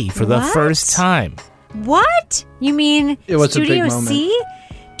C for the first time. What? You mean it was Studio a big moment. C?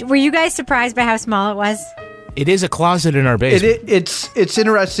 Were you guys surprised by how small it was? It is a closet in our basement. It's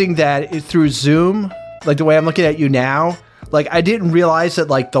interesting that through Zoom, like the way I'm looking at you now, like I didn't realize that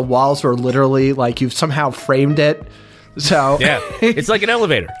like the walls were literally like you've somehow framed it. So yeah, it's like an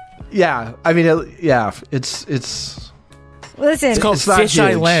elevator. Yeah, I mean, it's. Listen, it's called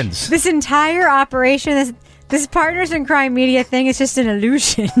fisheye lens. This entire operation, this Partners in Crime Media thing is just an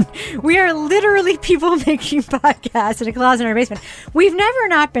illusion. We are literally people making podcasts in a closet in our basement. We've never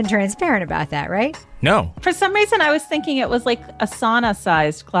not been transparent about that, right? No. For some reason, I was thinking it was like a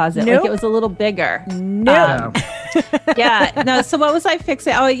sauna-sized closet. Nope. Like it was a little bigger. No. Yeah. No. So what was I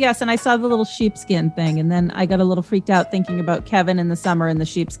fixing? Oh, yes. And I saw the little sheepskin thing. And then I got a little freaked out thinking about Kevin in the summer in the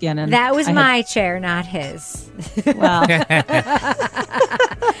sheepskin. And that was my chair, not his. Well.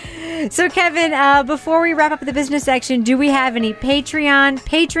 So, Kevin, before we wrap up the business section, do we have any Patreon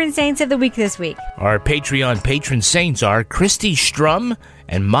patron saints of the week this week? Our Patreon patron saints are Christy Strum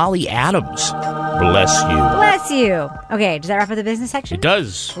and Molly Adams. Bless you. Bless you. Okay, does that wrap up the business section? It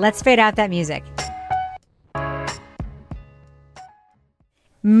does. Let's fade out that music.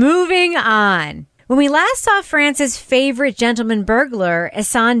 Moving on. When we last saw France's favorite gentleman burglar,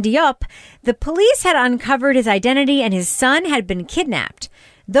 Hassan Diop, the police had uncovered his identity and his son had been kidnapped.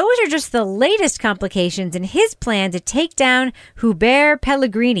 Those are just the latest complications in his plan to take down Hubert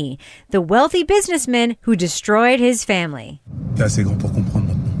Pellegrini, the wealthy businessman who destroyed his family. T'es assez grand pour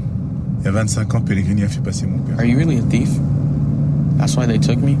comprendre maintenant. Il y a 25 ans, Pellegrini a fait passer mon père. Are you really a thief? That's why they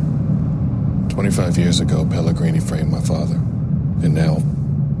took me? 25 years ago, Pellegrini framed my father. And now,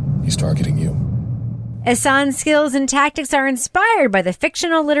 he's targeting you. Hassan's skills and tactics are inspired by the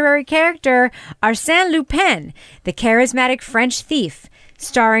fictional literary character Arsène Lupin, the charismatic French thief.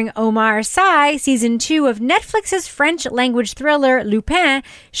 Starring Omar Sy, Season 2 of Netflix's French-language thriller Lupin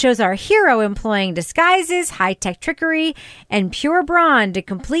shows our hero employing disguises, high-tech trickery, and pure brawn to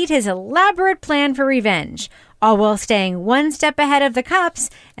complete his elaborate plan for revenge, all while staying one step ahead of the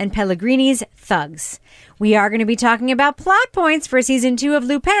cops and Pellegrini's thugs. We are going to be talking about plot points for Season 2 of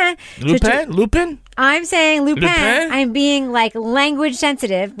Lupin. Lupin? I'm saying Lupin. I'm being, language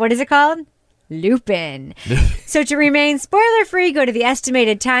sensitive. What is it called? Lupin. So to remain spoiler-free, go to the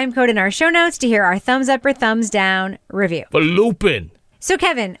estimated time code in our show notes to hear our thumbs up or thumbs down review. For Lupin. So,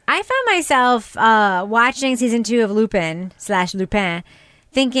 Kevin, I found myself watching Season 2 of Lupin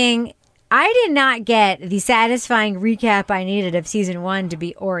thinking I did not get the satisfying recap I needed of Season 1 to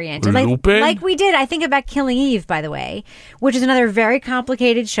be oriented. Like we did, I think about Killing Eve, by the way, which is another very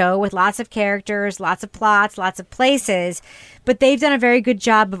complicated show with lots of characters, lots of plots, lots of places. But they've done a very good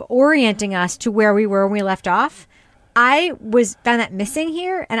job of orienting us to where we were when we left off. I found that missing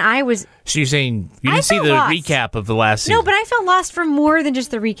here, and I was... So you're saying you didn't see the recap of the last season? No, but I felt lost for more than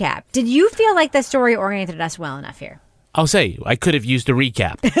just the recap. Did you feel like the story oriented us well enough here? I'll say, I could have used a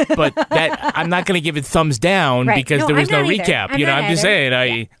recap, but that I'm not going to give it thumbs down because there was no recap. I'm just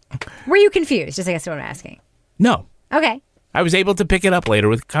saying. Were you confused? Just I guess what I'm asking. No. Okay. I was able to pick it up later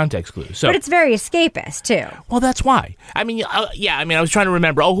with context clues. So. But it's very escapist, too. Well, that's why. I was trying to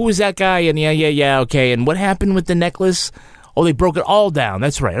remember, who was that guy? And okay. And what happened with the necklace? Oh, they broke it all down.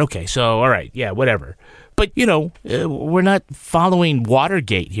 That's right. Okay, so, all right. Yeah, whatever. But, we're not following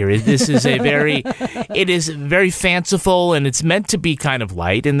Watergate here. This is it is very fanciful, and it's meant to be kind of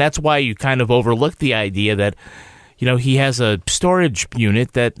light, and that's why you kind of overlook the idea that, he has a storage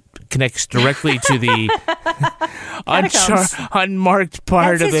unit that connects directly to the unmarked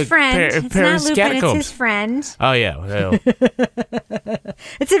part That's of his the friend. Paris It's not Lupin, catacombs. it's his friend. Oh, yeah.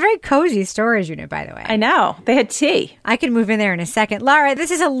 It's a very cozy storage unit, by the way. I know. They had tea. I could move in there in a second. Laura, this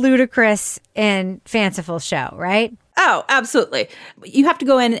is a ludicrous and fanciful show, right? Oh, absolutely. You have to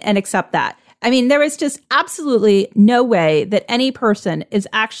go in and accept that. I mean, there is just absolutely no way that any person is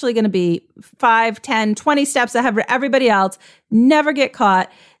actually going to be 5, 10, 20 steps ahead of everybody else, never get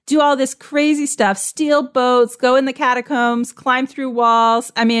caught, do all this crazy stuff, steal boats, go in the catacombs, climb through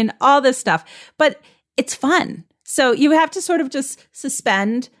walls. I mean, all this stuff. But it's fun. So you have to sort of just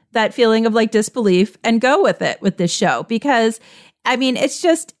suspend that feeling of disbelief and go with it with this show because it's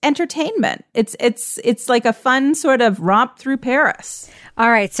just entertainment. It's like a fun sort of romp through Paris. All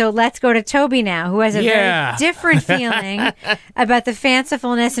right, so let's go to Toby now, who has a very different feeling about the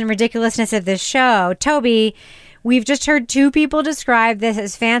fancifulness and ridiculousness of this show. Toby, we've just heard two people describe this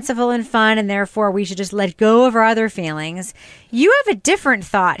as fanciful and fun, and therefore we should just let go of our other feelings. You have a different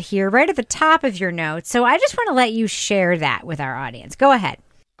thought here right at the top of your notes, so I just want to let you share that with our audience. Go ahead.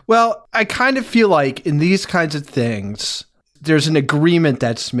 Well, I kind of feel like in these kinds of things, there's an agreement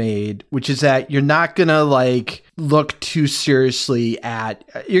that's made, which is that you're not going to look too seriously at,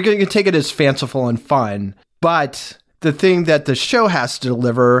 you're going to take it as fanciful and fun. But the thing that the show has to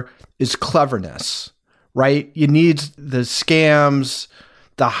deliver is cleverness, right? You need the scams,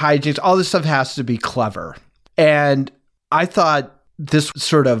 the hijinks, all this stuff has to be clever. And I thought this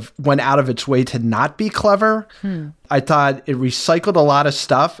sort of went out of its way to not be clever. I thought it recycled a lot of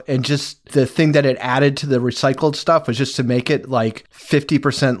stuff, and just the thing that it added to the recycled stuff was just to make it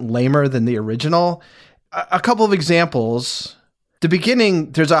 50% lamer than the original. A couple of examples. The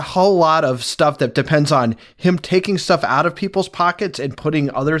beginning, there's a whole lot of stuff that depends on him taking stuff out of people's pockets and putting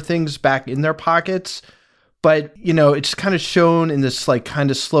other things back in their pockets. But, it's kind of shown in this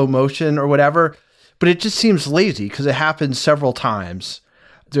kind of slow motion or whatever. But it just seems lazy because it happens several times.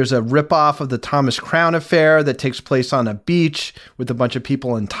 There's a ripoff of the Thomas Crown affair that takes place on a beach with a bunch of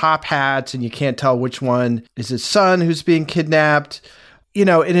people in top hats, and you can't tell which one is his son who's being kidnapped. you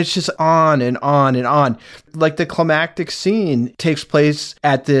know, and it's just on and on and on. Like the climactic scene takes place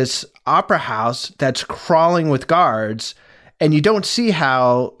at this opera house that's crawling with guards, and you don't see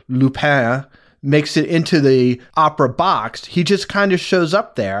how Lupin makes it into the opera box. He just kind of shows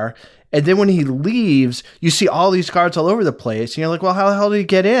up there. And then when he leaves, you see all these guards all over the place. And you're like, well, how the hell did he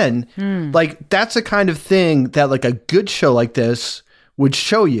get in? Like, that's the kind of thing that like a good show like this would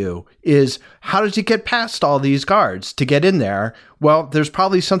show you, is how does he get past all these guards to get in there? Well, there's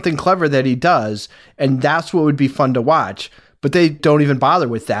probably something clever that he does, and that's what would be fun to watch. But they don't even bother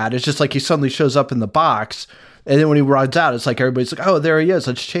with that. It's just like he suddenly shows up in the box, and then when he runs out, it's like everybody's like, oh, there he is,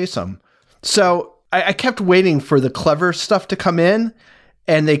 let's chase him. So I kept waiting for the clever stuff to come in,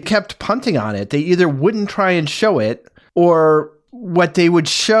 and they kept punting on it. They either wouldn't try and show it, or what they would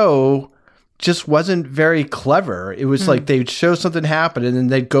show just wasn't very clever. It was like they'd show something happen, and then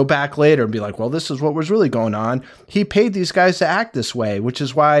they'd go back later and be like, well, this is what was really going on. He paid these guys to act this way, which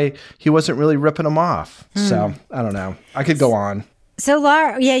is why he wasn't really ripping them off. So I don't know. I could go on. So,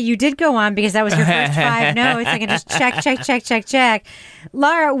 Laura, yeah, you did go on because that was your first 5 notes. I can just check.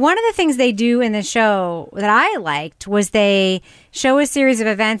 Laura, one of the things they do in the show that I liked was they show a series of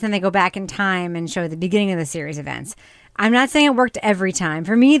events and they go back in time and show the beginning of the series events. I'm not saying it worked every time.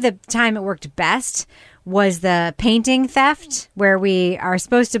 For me, the time it worked best was the painting theft, where we are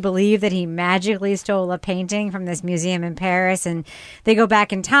supposed to believe that he magically stole a painting from this museum in Paris, and they go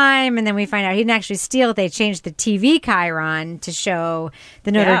back in time, and then we find out he didn't actually steal it. They changed the TV chyron to show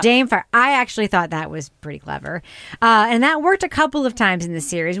the Notre Dame fire. I actually thought that was pretty clever, and that worked a couple of times in the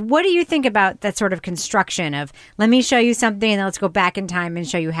series. What do you think about that sort of construction of, let me show you something, and then let's go back in time and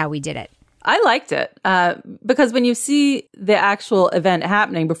show you how we did it? I liked it because when you see the actual event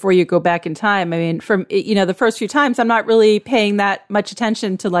happening before you go back in time, I mean, from, you know, the first few times, I'm not really paying that much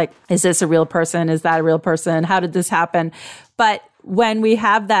attention to like, is this a real person? Is that a real person? How did this happen? But when we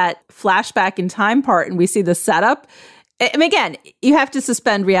have that flashback in time part and we see the setup, I mean, again, you have to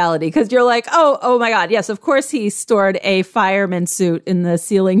suspend reality because you're like, oh my God, yes, of course he stored a fireman suit in the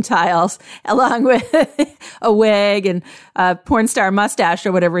ceiling tiles along with a wig and a porn star mustache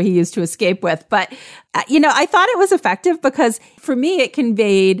or whatever he used to escape with. But, you know, I thought it was effective because for me, it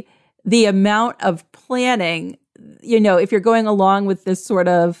conveyed the amount of planning. You know, if you're going along with this sort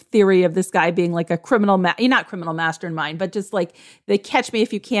of theory of this guy being like a criminal, not criminal mastermind, but just like the catch me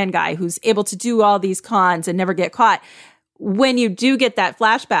if you can guy who's able to do all these cons and never get caught. When you do get that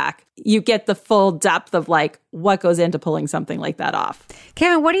flashback, you get the full depth of like what goes into pulling something like that off.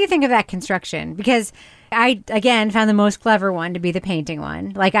 Kevin, what do you think of that construction? Because I, again, found the most clever one to be the painting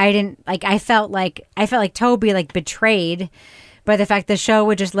one. Like I felt like Toby like betrayed by the fact the show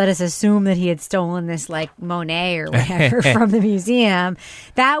would just let us assume that he had stolen this like Monet or whatever from the museum.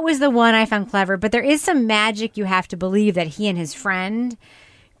 That was the one I found clever. But there is some magic you have to believe that he and his friend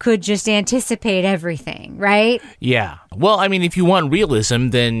could just anticipate everything, right? Yeah. Well, I mean, if you want realism,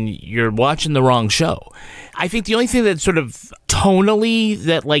 then you're watching the wrong show. I think the only thing that sort of tonally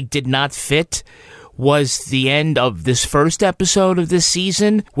that like did not fit was the end of this first episode of this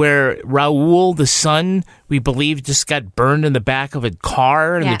season where Raoul, the son, we believe just got burned in the back of a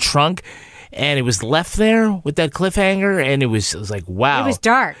car in the trunk. And it was left there with that cliffhanger, and it was like, wow. It was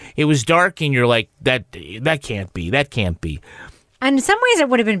dark. It was dark, and you're like, that can't be. That can't be. And in some ways, it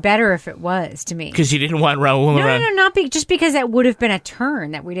would have been better if it was, to me. Because you didn't want Raoul around. No, just because that would have been a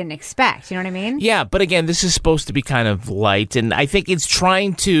turn that we didn't expect. You know what I mean? Yeah, but again, this is supposed to be kind of light, and I think it's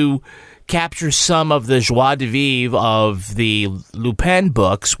trying to capture some of the joie de vivre of the Lupin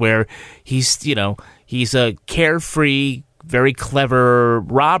books, where he's a carefree, very clever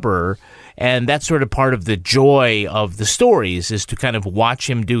robber, and that's sort of part of the joy of the stories is to kind of watch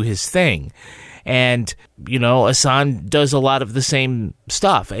him do his thing. And, you know, Hassan does a lot of the same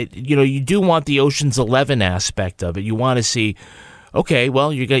stuff. You do want the Ocean's 11 aspect of it. You want to see, okay,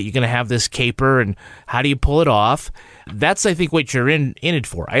 well, you're going to have this caper, and how do you pull it off? That's, I think, what you're in it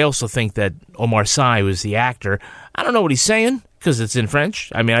for. I also think that Omar Sy was the actor. I don't know what he's saying because it's in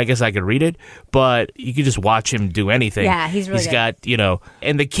French. I mean, I guess I could read it, but you could just watch him do anything. Yeah, he's really good. He's got,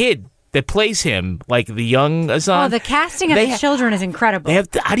 and the kid that plays him, like the young Hassan. Oh, the casting of the children is incredible.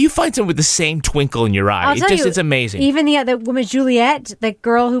 How do you find someone with the same twinkle in your eye? It's amazing. Even the woman Juliette, the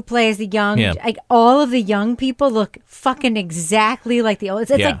girl who plays the young, like all of the young people look fucking exactly like the old.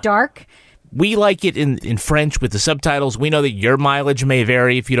 It's like dark. We like it in French with the subtitles. We know that your mileage may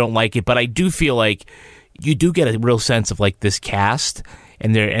vary if you don't like it, but I do feel like you do get a real sense of like this cast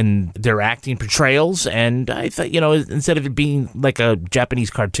and their acting portrayals, and I thought, instead of it being like a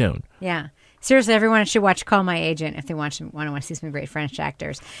Japanese cartoon. Yeah. Seriously, everyone should watch Call My Agent if they want to see some great French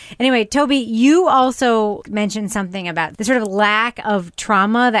actors. Anyway, Toby, you also mentioned something about the sort of lack of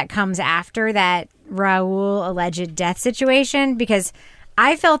trauma that comes after that Raoul alleged death situation, because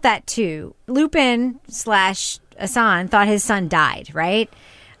I felt that too. Lupin / Hassan thought his son died, right?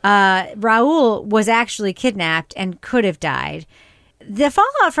 Raoul was actually kidnapped and could have died. The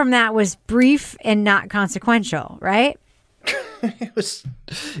fallout from that was brief and not consequential, right? It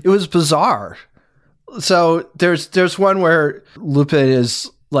was bizarre. So there's one where Lupin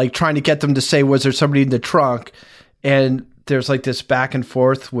is like trying to get them to say, was there somebody in the trunk? And there's like this back and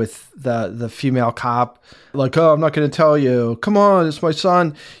forth with the female cop, like, oh, I'm not going to tell you. Come on, it's my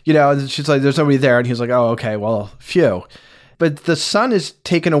son. You know, and she's like, there's nobody there. And he's like, oh, okay, well, phew. But the son is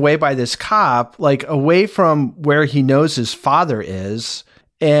taken away by this cop, like away from where he knows his father is.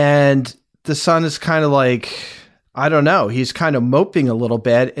 And the son is kind of like, I don't know, he's kind of moping a little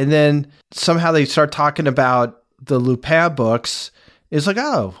bit. And then somehow they start talking about the Lupin books. It's like,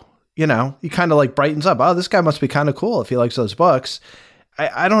 oh, you know, he kind of like brightens up. Oh, this guy must be kind of cool if he likes those books.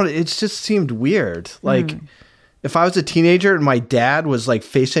 I don't, it just seemed weird. Like if I was a teenager and my dad was like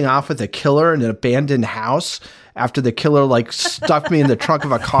facing off with a killer in an abandoned house after the killer like stuck me in the trunk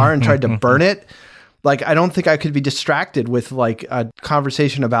of a car and tried to burn it, like, I don't think I could be distracted with like a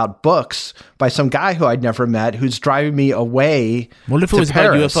conversation about books by some guy who I'd never met who's driving me away. What if it was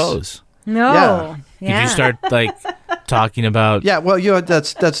Paris. about UFOs? No. Yeah. Did you start like talking about? Yeah, well,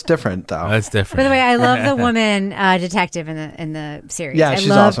 that's different though. That's different. By the way, I love the woman detective in the series. Yeah, I she's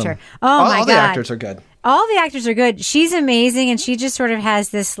loved awesome. her. Oh my all God. the actors are good. All the actors are good. She's amazing, and she just sort of has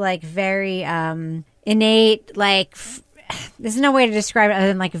this like very innate like. There's no way to describe it other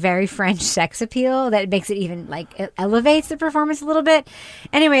than like very French sex appeal that makes it even like it elevates the performance a little bit.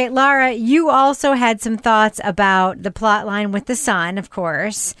 Anyway, Lara, you also had some thoughts about the plot line with the son, of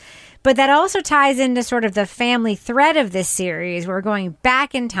course, but that also ties into sort of the family thread of this series. We're going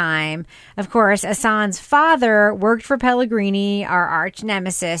back in time. Of course, Hassan's father worked for Pellegrini, our arch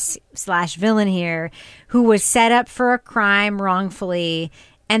nemesis / villain here, who was set up for a crime wrongfully.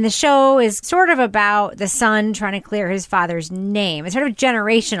 And the show is sort of about the son trying to clear his father's name. It's sort of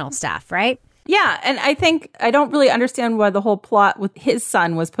generational stuff, right? Yeah, and I think I don't really understand why the whole plot with his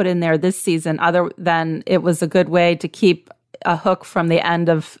son was put in there this season, other than it was a good way to keep a hook from the end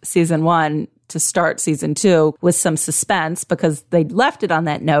of season 1 to start season 2 with some suspense, because they left it on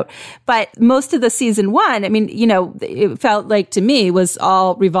that note. But most of the season 1, I mean, you know, it felt like to me was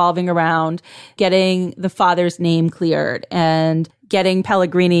all revolving around getting the father's name cleared and getting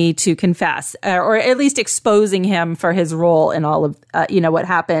Pellegrini to confess, or at least exposing him for his role in all of, what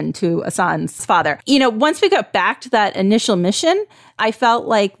happened to Hassan's father. You know, once we got back to that initial mission, I felt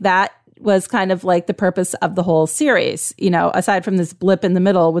like that was kind of like the purpose of the whole series, you know, aside from this blip in the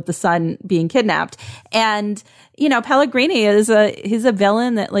middle with the son being kidnapped. And, you know, Pellegrini he's a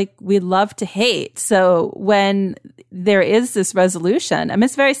villain that like we love to hate. So when there is this resolution, I mean,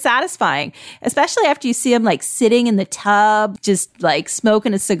 it's very satisfying, especially after you see him like sitting in the tub, just like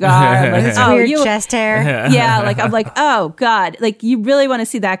smoking a cigar. Like, weird chest hair. Yeah. Like, I'm like, oh God, like you really want to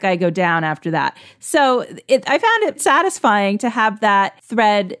see that guy go down after that. So I found it satisfying to have that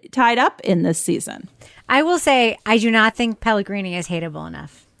thread tied up in this season. I will say, I do not think Pellegrini is hateable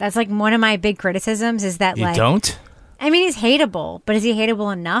enough. That's like one of my big criticisms is that You don't? I mean, he's hateable, but is he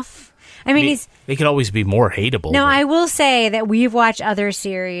hateable enough? I mean, they could always be more hateable. No, I will say that we've watched other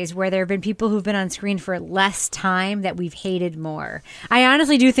series where there have been people who've been on screen for less time that we've hated more. I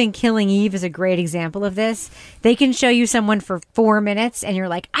honestly do think Killing Eve is a great example of this. They can show you someone for 4 minutes and you're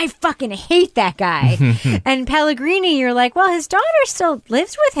like, I fucking hate that guy. And Pellegrini, you're like, well, his daughter still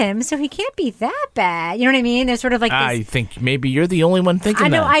lives with him, so he can't be that bad. You know what I mean? There's sort of like this. I think maybe you're the only one thinking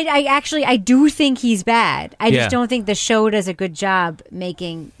that. I know. I do think he's bad. I just don't think the show does a good job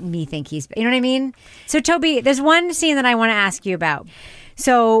making me think he's bad. You know what I mean? So, Toby, there's one scene that I want to ask you about.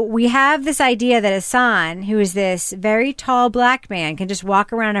 So we have this idea that Hassan, who is this very tall black man, can just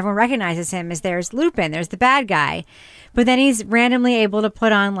walk around. Everyone recognizes him as there's Lupin, there's the bad guy. But then he's randomly able to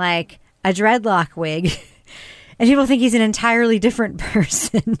put on like a dreadlock wig. And people think he's an entirely different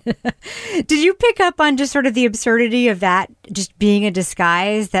person. Did you pick up on just sort of the absurdity of that just being a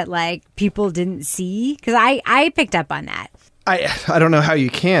disguise that like people didn't see? Because I picked up on that. I don't know how you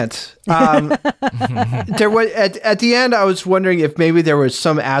can't. There was at the end, I was wondering if maybe there was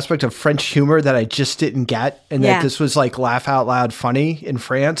some aspect of French humor that I just didn't get, and that this was like laugh out loud funny in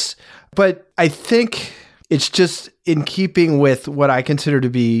France. But I think it's just in keeping with what I consider to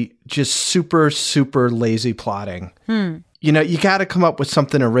be just super, super lazy plotting. You know, you got to come up with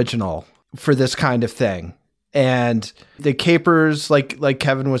something original for this kind of thing. And the capers, like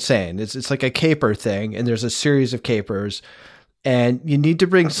Kevin was saying, it's like a caper thing, and there's a series of capers, and you need to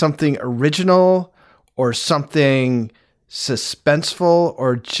bring something original or something suspenseful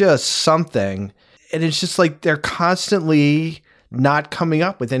or just something. And it's just like they're constantly not coming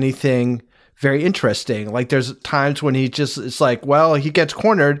up with anything very interesting. Like there's times when it's like, well, he gets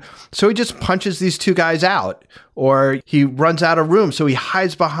cornered, so he just punches these two guys out, or he runs out of room, so he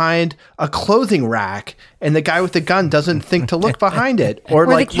hides behind a clothing rack, and the guy with the gun doesn't think to look behind it, or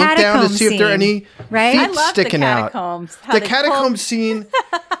like look down to see if there are any feet sticking out. The catacomb scene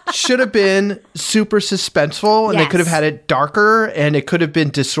should have been super suspenseful, and they could have had it darker, and it could have been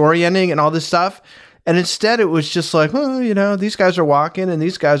disorienting and all this stuff. And instead, it was just like, well, these guys are walking and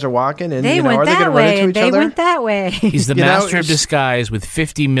these guys are walking, and are they going to run into each other? They went that way. He's the master of disguise with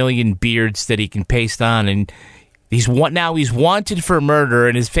 50 million beards that he can paste on, and he's wanted for murder,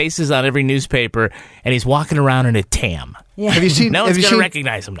 and his face is on every newspaper, and he's walking around in a tam. Yeah. Have you seen? No one's going to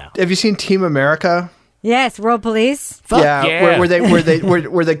recognize him now. Have you seen Team America? Yes, World Police. Yeah. Where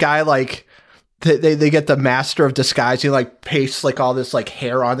the guy like. They get the master of disguise. He like pastes like all this like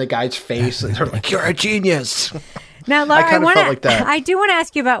hair on the guy's face, and they're like, "You're a genius." Now, Laura, I felt like that. I do want to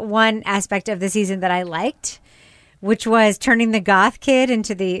ask you about one aspect of the season that I liked, which was turning the goth kid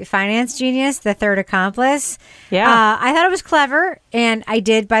into the finance genius, the third accomplice. Yeah, I thought it was clever, and I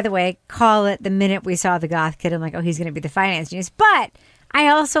did, by the way, call it the minute we saw the goth kid. I'm like, oh, he's going to be the finance genius. But I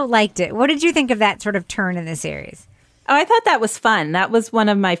also liked it. What did you think of that sort of turn in the series? Oh, I thought that was fun. That was one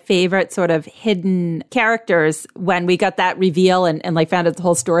of my favorite sort of hidden characters when we got that reveal and like found out the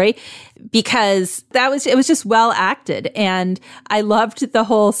whole story, because it was just well acted. And I loved the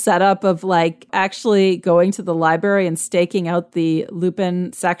whole setup of like actually going to the library and staking out the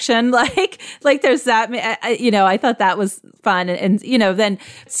Lupin section. Like there's that, I thought that was fun. And then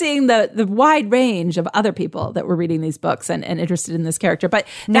seeing the wide range of other people that were reading these books and interested in this character. But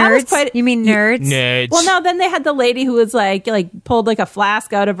nerds? You mean nerds? Nerds. Well, no, then they had the lady who was like pulled like a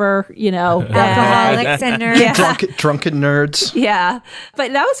flask out of her, alcoholics and nerds. Yeah. Drunken nerds. Yeah.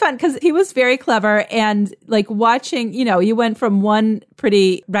 But that was fun because he was very clever, and like watching, you went from one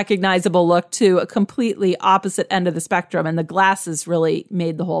pretty recognizable look to a completely opposite end of the spectrum, and the glasses really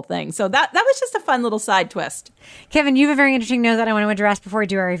made the whole thing. So that was just a fun little side twist. Kevin, you have a very interesting note that I want to address before we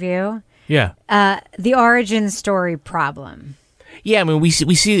do our review. Yeah. The origin story problem. Yeah, I mean, we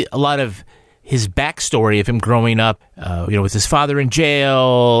see a lot of his backstory of him growing up, with his father in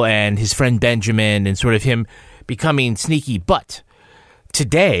jail and his friend Benjamin, and sort of him becoming sneaky. But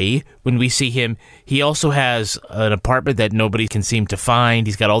today, when we see him, he also has an apartment that nobody can seem to find.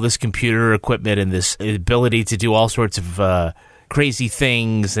 He's got all this computer equipment and this ability to do all sorts of crazy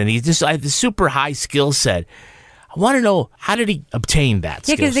things, and he's just this super high skill set. I want to know, how did he obtain that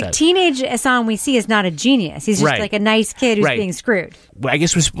skill set? Yeah, because the teenage Assam we see is not a genius. He's just like a nice kid who's being screwed. I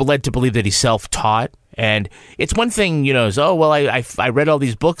guess we're led to believe that he's self-taught. And it's one thing, I read all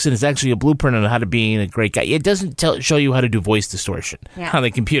these books and it's actually a blueprint on how to be a great guy. It doesn't show you how to do voice distortion on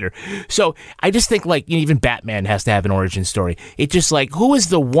the computer. So I just think even Batman has to have an origin story. It's just like, who is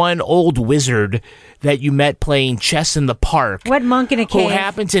the one old wizard that you met playing chess in the park? What monk in a cave? Who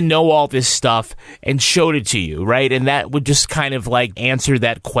happened to know all this stuff and showed it to you, right? And that would just kind of answer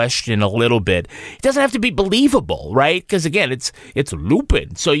that question a little bit. It doesn't have to be believable, right? Because again, it's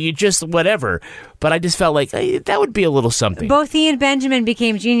Lupin. So you just, whatever. But I just felt like that would be a little something. Both he and Benjamin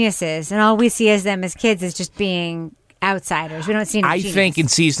became geniuses, and all we see as them as kids is just being outsiders. We don't see any genius. Think in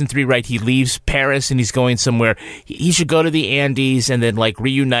season 3, he leaves Paris and he's going somewhere. He should go to the Andes and then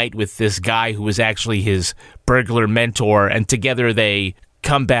reunite with this guy who was actually his burglar mentor, and together they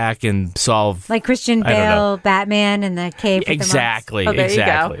come back and solve, like Christian Bale, Batman, and the cave. Exactly, there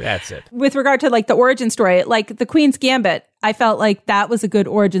exactly. You go. That's it. With regard to the origin story, the Queen's Gambit, I felt like that was a good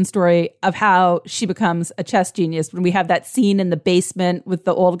origin story of how she becomes a chess genius. When we have that scene in the basement with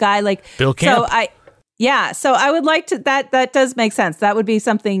the old guy, Bill Camp. So I would like to, that does make sense. That would be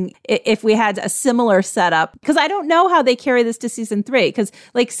something if we had a similar setup, because I don't know how they carry this to season 3, because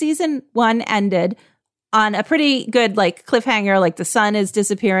season 1 ended on a pretty good cliffhanger, the sun is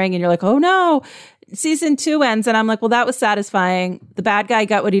disappearing and you're like, oh no. Season 2 ends and I'm like, well, that was satisfying. The bad guy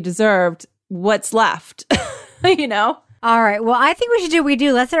got what he deserved. What's left? All right. Well, I think we should do what we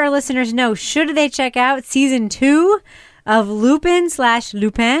do. Let's let our listeners know, should they check out season 2 of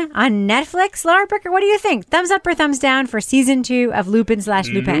Lupin/Lupin on Netflix? Laura Bricker, what do you think? Thumbs up or thumbs down for season 2 of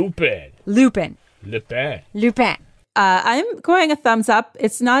Lupin/Lupin? Lupin. I'm going a thumbs up.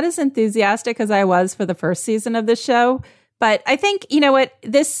 It's not as enthusiastic as I was for the first season of this show, but I think,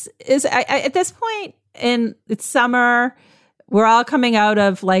 this is at this point it's summer. We're all coming out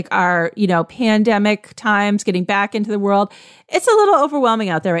of like our, pandemic times, getting back into the world. It's a little overwhelming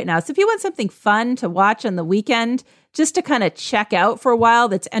out there right now. So if you want something fun to watch on the weekend, just to kind of check out for a while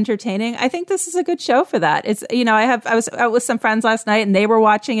that's entertaining, I think this is a good show for that. It's, I was out with some friends last night and they were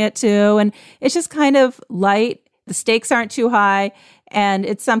watching it too. And it's just kind of light. The stakes aren't too high. And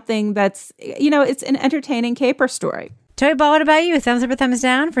it's something that's, it's an entertaining caper story. Toy Ball, what about you? Thumbs up or thumbs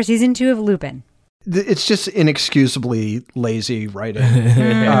down for season 2 of Lupin? It's just inexcusably lazy writing.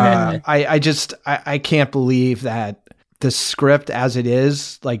 I can't believe that the script as it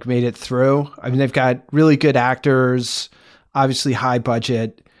is, like, made it through. I mean, they've got really good actors, obviously high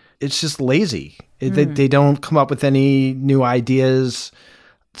budget. It's just lazy. They don't come up with any new ideas.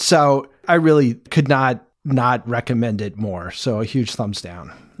 So I really could not recommend it more. So a huge thumbs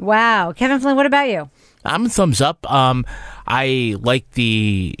down. Wow. Kevin Flynn, what about you? I'm a thumbs up. I like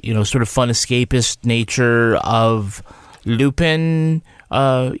the, sort of fun escapist nature of Lupin.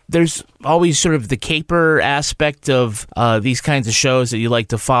 There's always sort of the caper aspect of these kinds of shows that you like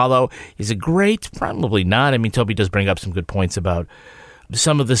to follow. Is it great? Probably not. I mean, Toby does bring up some good points about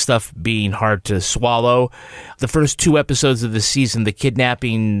some of the stuff being hard to swallow. The first 2 episodes of the season, the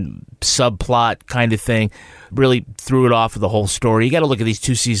kidnapping subplot kind of thing, really threw it off of the whole story. You got to look at these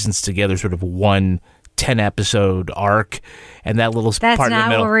 2 seasons together, sort of one 10-episode arc, and that little part in the middle. That's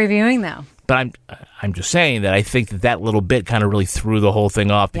not what we're reviewing, though. But I'm just saying that I think that little bit kind of really threw the whole thing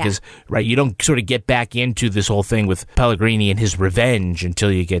off because, right, you don't sort of get back into this whole thing with Pellegrini and his revenge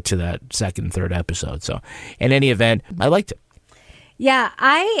until you get to that 2nd and 3rd episode. So, in any event, I liked it. Yeah,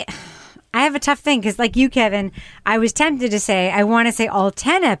 I have a tough thing because, like you, Kevin, I was tempted to say I want to say all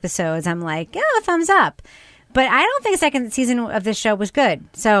 10 episodes. I'm like, thumbs up. But I don't think the 2nd season of this show was good.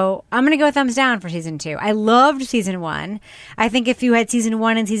 So I'm going to go thumbs down for season 2. I loved season 1. I think if you had season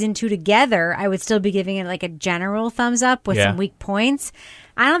 1 and season 2 together, I would still be giving it like a general thumbs up with some weak points.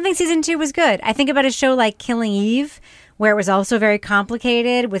 I don't think season 2 was good. I think about a show like Killing Eve, where it was also very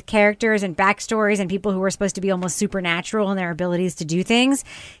complicated with characters and backstories and people who were supposed to be almost supernatural in their abilities to do things.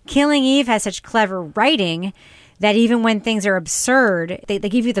 Killing Eve has such clever writing that even when things are absurd, they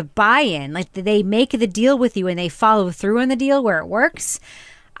give you the buy-in. Like, they make the deal with you and they follow through on the deal where it works.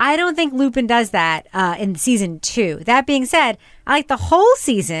 I don't think Lupin does that in season 2. That being said, I like the whole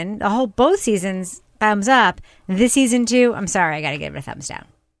season, both seasons, thumbs up. This season 2, I'm sorry, I got to give it a thumbs down.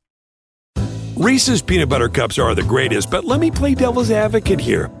 Reese's peanut butter cups are the greatest, but let me play devil's advocate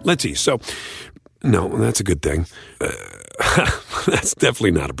here. Let's see. So, no, that's a good thing. That's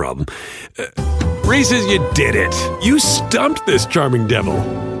definitely not a problem. Reese's, you did it. You stumped this charming devil.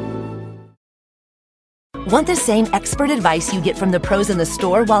 Want the same expert advice you get from the pros in the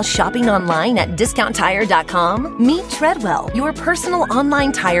store while shopping online at DiscountTire.com? Meet Treadwell, your personal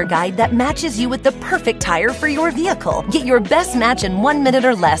online tire guide that matches you with the perfect tire for your vehicle. Get your best match in 1 minute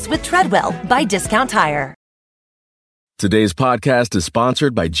or less with Treadwell by Discount Tire. Today's podcast is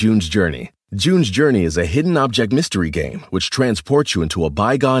sponsored by June's Journey. June's Journey is a hidden object mystery game which transports you into a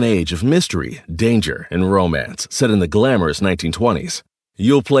bygone age of mystery, danger, and romance set in the glamorous 1920s.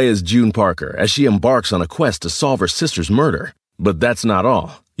 You'll play as June Parker as she embarks on a quest to solve her sister's murder. But that's not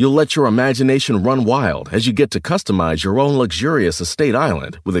all. You'll let your imagination run wild as you get to customize your own luxurious estate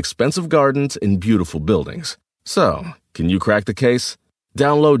island with expensive gardens and beautiful buildings. So, can you crack the case?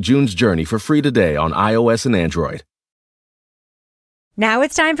 Download June's Journey for free today on iOS and Android. Now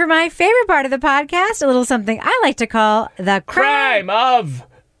it's time for my favorite part of the podcast, a little something I like to call the crime of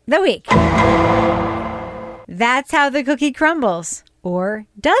the week. That's how the cookie crumbles. Or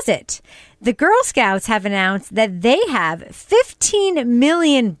does it? The Girl Scouts have announced that they have 15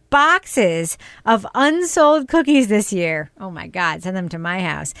 million boxes of unsold cookies this year. Oh my God, send them to my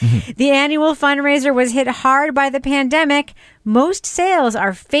house. The annual fundraiser was hit hard by the pandemic. Most sales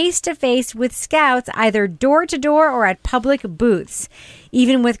are face-to-face with Scouts, either door-to-door or at public booths.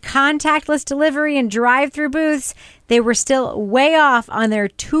 Even with contactless delivery and drive-through booths, they were still way off on their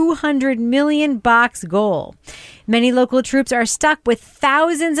 200 million box goal. Many local troops are stuck with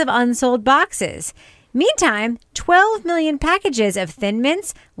thousands of unsold boxes. Meantime, 12 million packages of Thin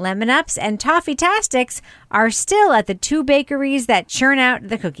Mints, Lemon Ups, and Toffee-tastics are still at the 2 bakeries that churn out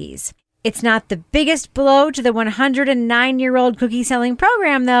the cookies. It's not the biggest blow to the 109-year-old cookie-selling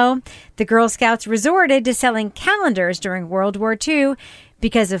program, though. The Girl Scouts resorted to selling calendars during World War II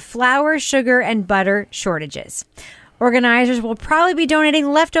because of flour, sugar, and butter shortages. Organizers will probably be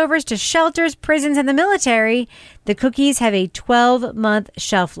donating leftovers to shelters, prisons, and the military. The cookies have a 12-month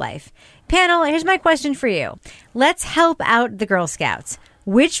shelf life. Panel, here's my question for you. Let's help out the Girl Scouts.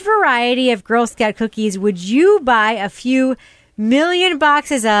 Which variety of Girl Scout cookies would you buy a few million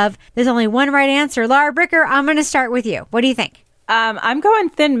boxes of. There's only one right answer. Laura Bricker, I'm going to start with you. What do you think? I'm going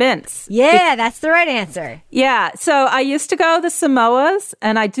Thin Mints. Yeah, that's the right answer. Yeah. So I used to go the Samoas,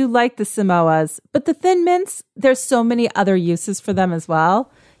 and I do like the Samoas, but the Thin Mints, there's so many other uses for them as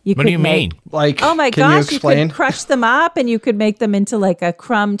well. What do you mean? Like, oh my can gosh, you explain? could crush them up and you could make them into like a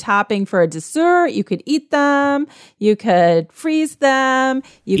crumb topping for a dessert. You could eat them. You could freeze them.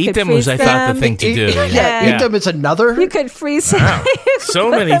 Eat them was, I thought, the thing to do. Eat them is another. You could freeze wow.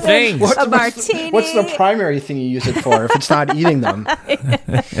 So many things. A martini. What's the primary thing you use it for if it's not eating them?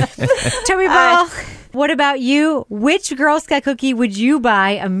 Toby Ball, what about you? Which Girl Scout cookie would you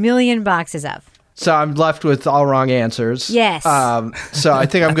buy 1 million boxes of? So I'm left with all wrong answers. Yes. So I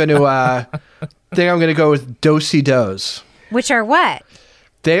think I'm going to go with Do-si-dos. Which are what?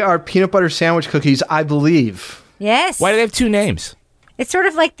 They are peanut butter sandwich cookies, I believe. Yes. Why do they have two names? It's sort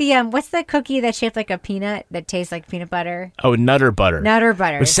of like the what's the cookie that's shaped like a peanut that tastes like peanut butter? Oh, Nutter Butter. Nutter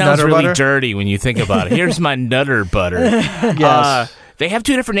Butter. Which sounds Nutter really butter? dirty when you think about it. Here's my Nutter Butter. Yes. They have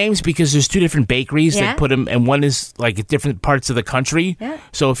two different names because there's two different bakeries that put them, and one is like at different parts of the country. Yeah.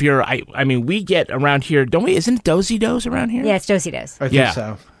 So if you're, I mean, we get around here, don't we? Isn't it Do-si-dos around here? Yeah, it's Do-si-dos. I think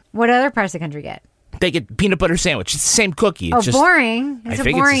so. What other parts of the country get? They get peanut butter sandwich. It's the same cookie. It's just boring. It's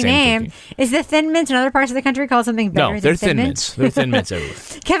a boring name. Cookie. Is the Thin Mints in other parts of the country called something better No, than they're Thin Thin Mints? Mints. They're Thin Mints everywhere.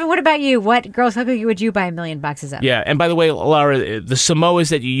 Kevin, what about you? What Girl Scout cookie would you buy 1 million boxes of? Yeah, and by the way, Laura, the Samoas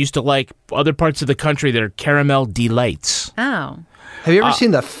that you used to like, other parts of the country, they're Caramel Delights. Oh. Have you ever seen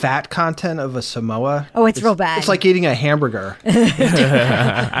the fat content of a Samoa? Oh, it's real bad. It's like eating a hamburger.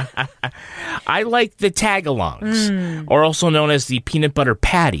 I like the tagalongs, or also known as the peanut butter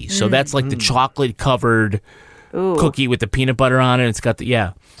patty. So that's like the chocolate-covered cookie with the peanut butter on it. It's got the,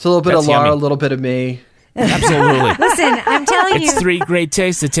 It's a little bit That's of Laura, yummy. a little bit of me. Absolutely. Listen, I'm telling you. It's three great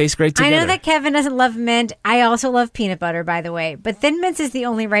tastes that taste great I together. know that Kevin doesn't love mint. I also love peanut butter, by the way. But Thin Mints is the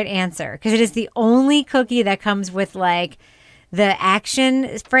only right answer because it is the only cookie that comes with like the action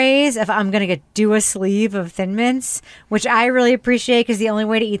phrase of I'm going to do a sleeve of Thin Mints, which I really appreciate because the only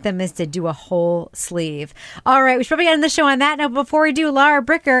way to eat them is to do a whole sleeve. All right, we should probably end the show on that note. Before we do, Laura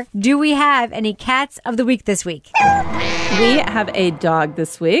Bricker, do we have any cats of the week this week? We have a dog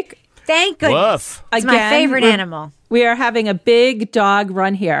this week. Thank goodness. Woof. It's my favorite animal. We are having a big dog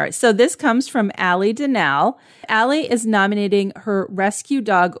run here. So this comes from Allie Donnell. Allie is nominating her rescue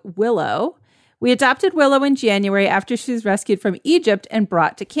dog, Willow. We adopted Willow in January after she was rescued from Egypt and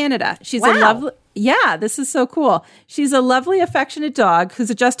brought to Canada. She's a lovely... Yeah, this is so cool. She's a lovely, affectionate dog who's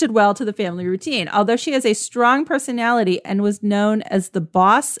adjusted well to the family routine, although she has a strong personality and was known as the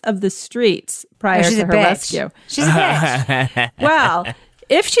boss of the streets prior to her rescue. She's a bitch. Well,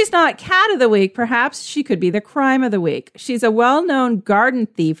 if she's not cat of the week, perhaps she could be the crime of the week. She's a well-known garden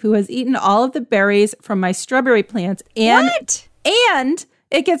thief who has eaten all of the berries from my strawberry plants and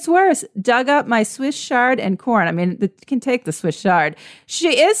it gets worse. Dug up my Swiss chard and corn. I mean, it can take the Swiss chard.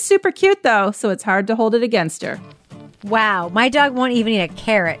 She is super cute, though, so it's hard to hold it against her. Wow. My dog won't even eat a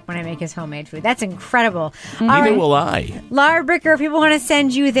carrot when I make his homemade food. That's incredible. Neither will I. Laura Bricker, if people want to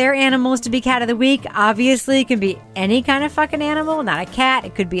send you their animals to be cat of the week, obviously it can be any kind of fucking animal, not a cat.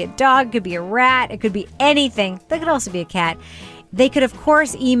 It could be a dog, it could be a rat, it could be anything. That could also be a cat. They could, of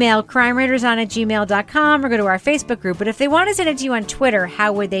course, email crimewriterson@gmail.com or go to our Facebook group. But if they want to send it to you on Twitter,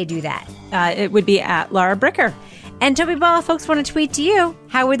 how would they do that? It would be at Laura Bricker. And Toby Ball, if folks want to tweet to you,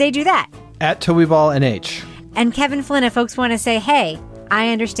 how would they do that? At TobyBallNH. And Kevin Flynn, if folks want to say, hey,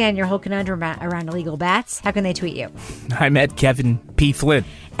 I understand your whole conundrum around illegal bats, how can they tweet you? I'm at Kevin P. Flynn.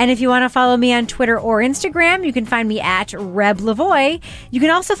 And if you want to follow me on Twitter or Instagram, you can find me at Reb Lavoie. You can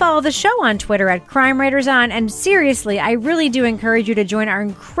also follow the show on Twitter at Crime Writers On. And seriously, I really do encourage you to join our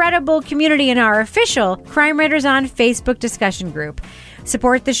incredible community in our official Crime Writers On Facebook discussion group.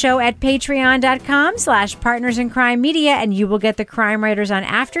 Support the show at patreon.com/Partners in Crime Media, and you will get the Crime Writers On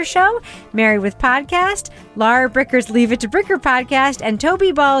After Show, Married with Podcast, Laura Bricker's Leave It to Bricker podcast, and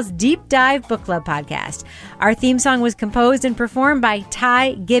Toby Ball's Deep Dive Book Club podcast. Our theme song was composed and performed by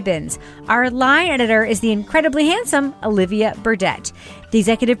Ty Gibbons. Our line editor is the incredibly handsome Olivia Burdett. The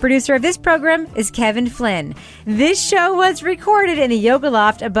executive producer of this program is Kevin Flynn. This show was recorded in the Yoga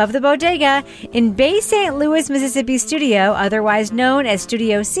Loft above the Bodega in Bay St. Louis, Mississippi studio, otherwise known as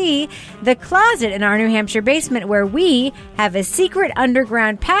Studio C, the closet in our New Hampshire basement where we have a secret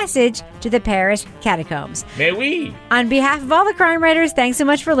underground passage to the Paris catacombs. Mais oui. On behalf of all the crime writers, thanks so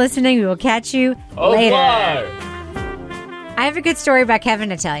much for listening. We will catch you later. I have a good story about Kevin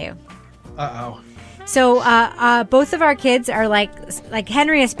to tell you. Uh-oh. So both of our kids are like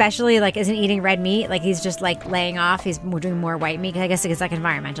Henry especially isn't eating red meat. Like he's just laying off. He's doing more white meat. I guess it's like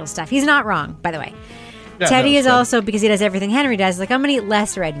environmental stuff. He's not wrong, by the way. Teddy is also, because he does everything Henry does, like, I'm going to eat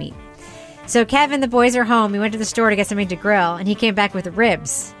less red meat. So Kevin, the boys are home. We went to the store to get something to grill, and he came back with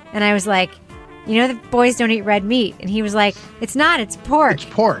ribs. And I was like, you know the boys don't eat red meat. And he was like, it's not, it's pork. It's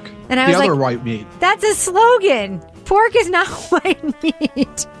pork. And I the was other like, white meat. That's a slogan. Pork is not white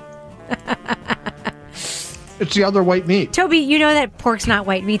meat. It's the other white meat. Toby, you know that pork's not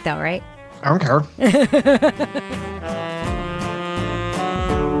white meat, though, right? I don't care.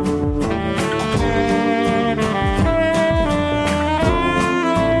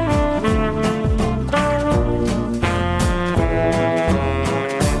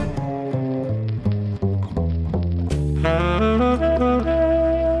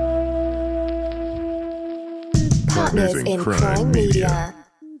 Partners in Crime Media.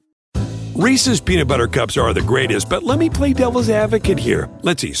 Reese's peanut butter cups are the greatest, but let me play devil's advocate here.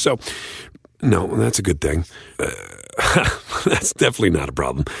 Let's see. So, no, that's a good thing. That's definitely not a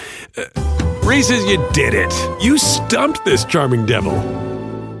problem. Reese's, you did it. You stumped this charming devil.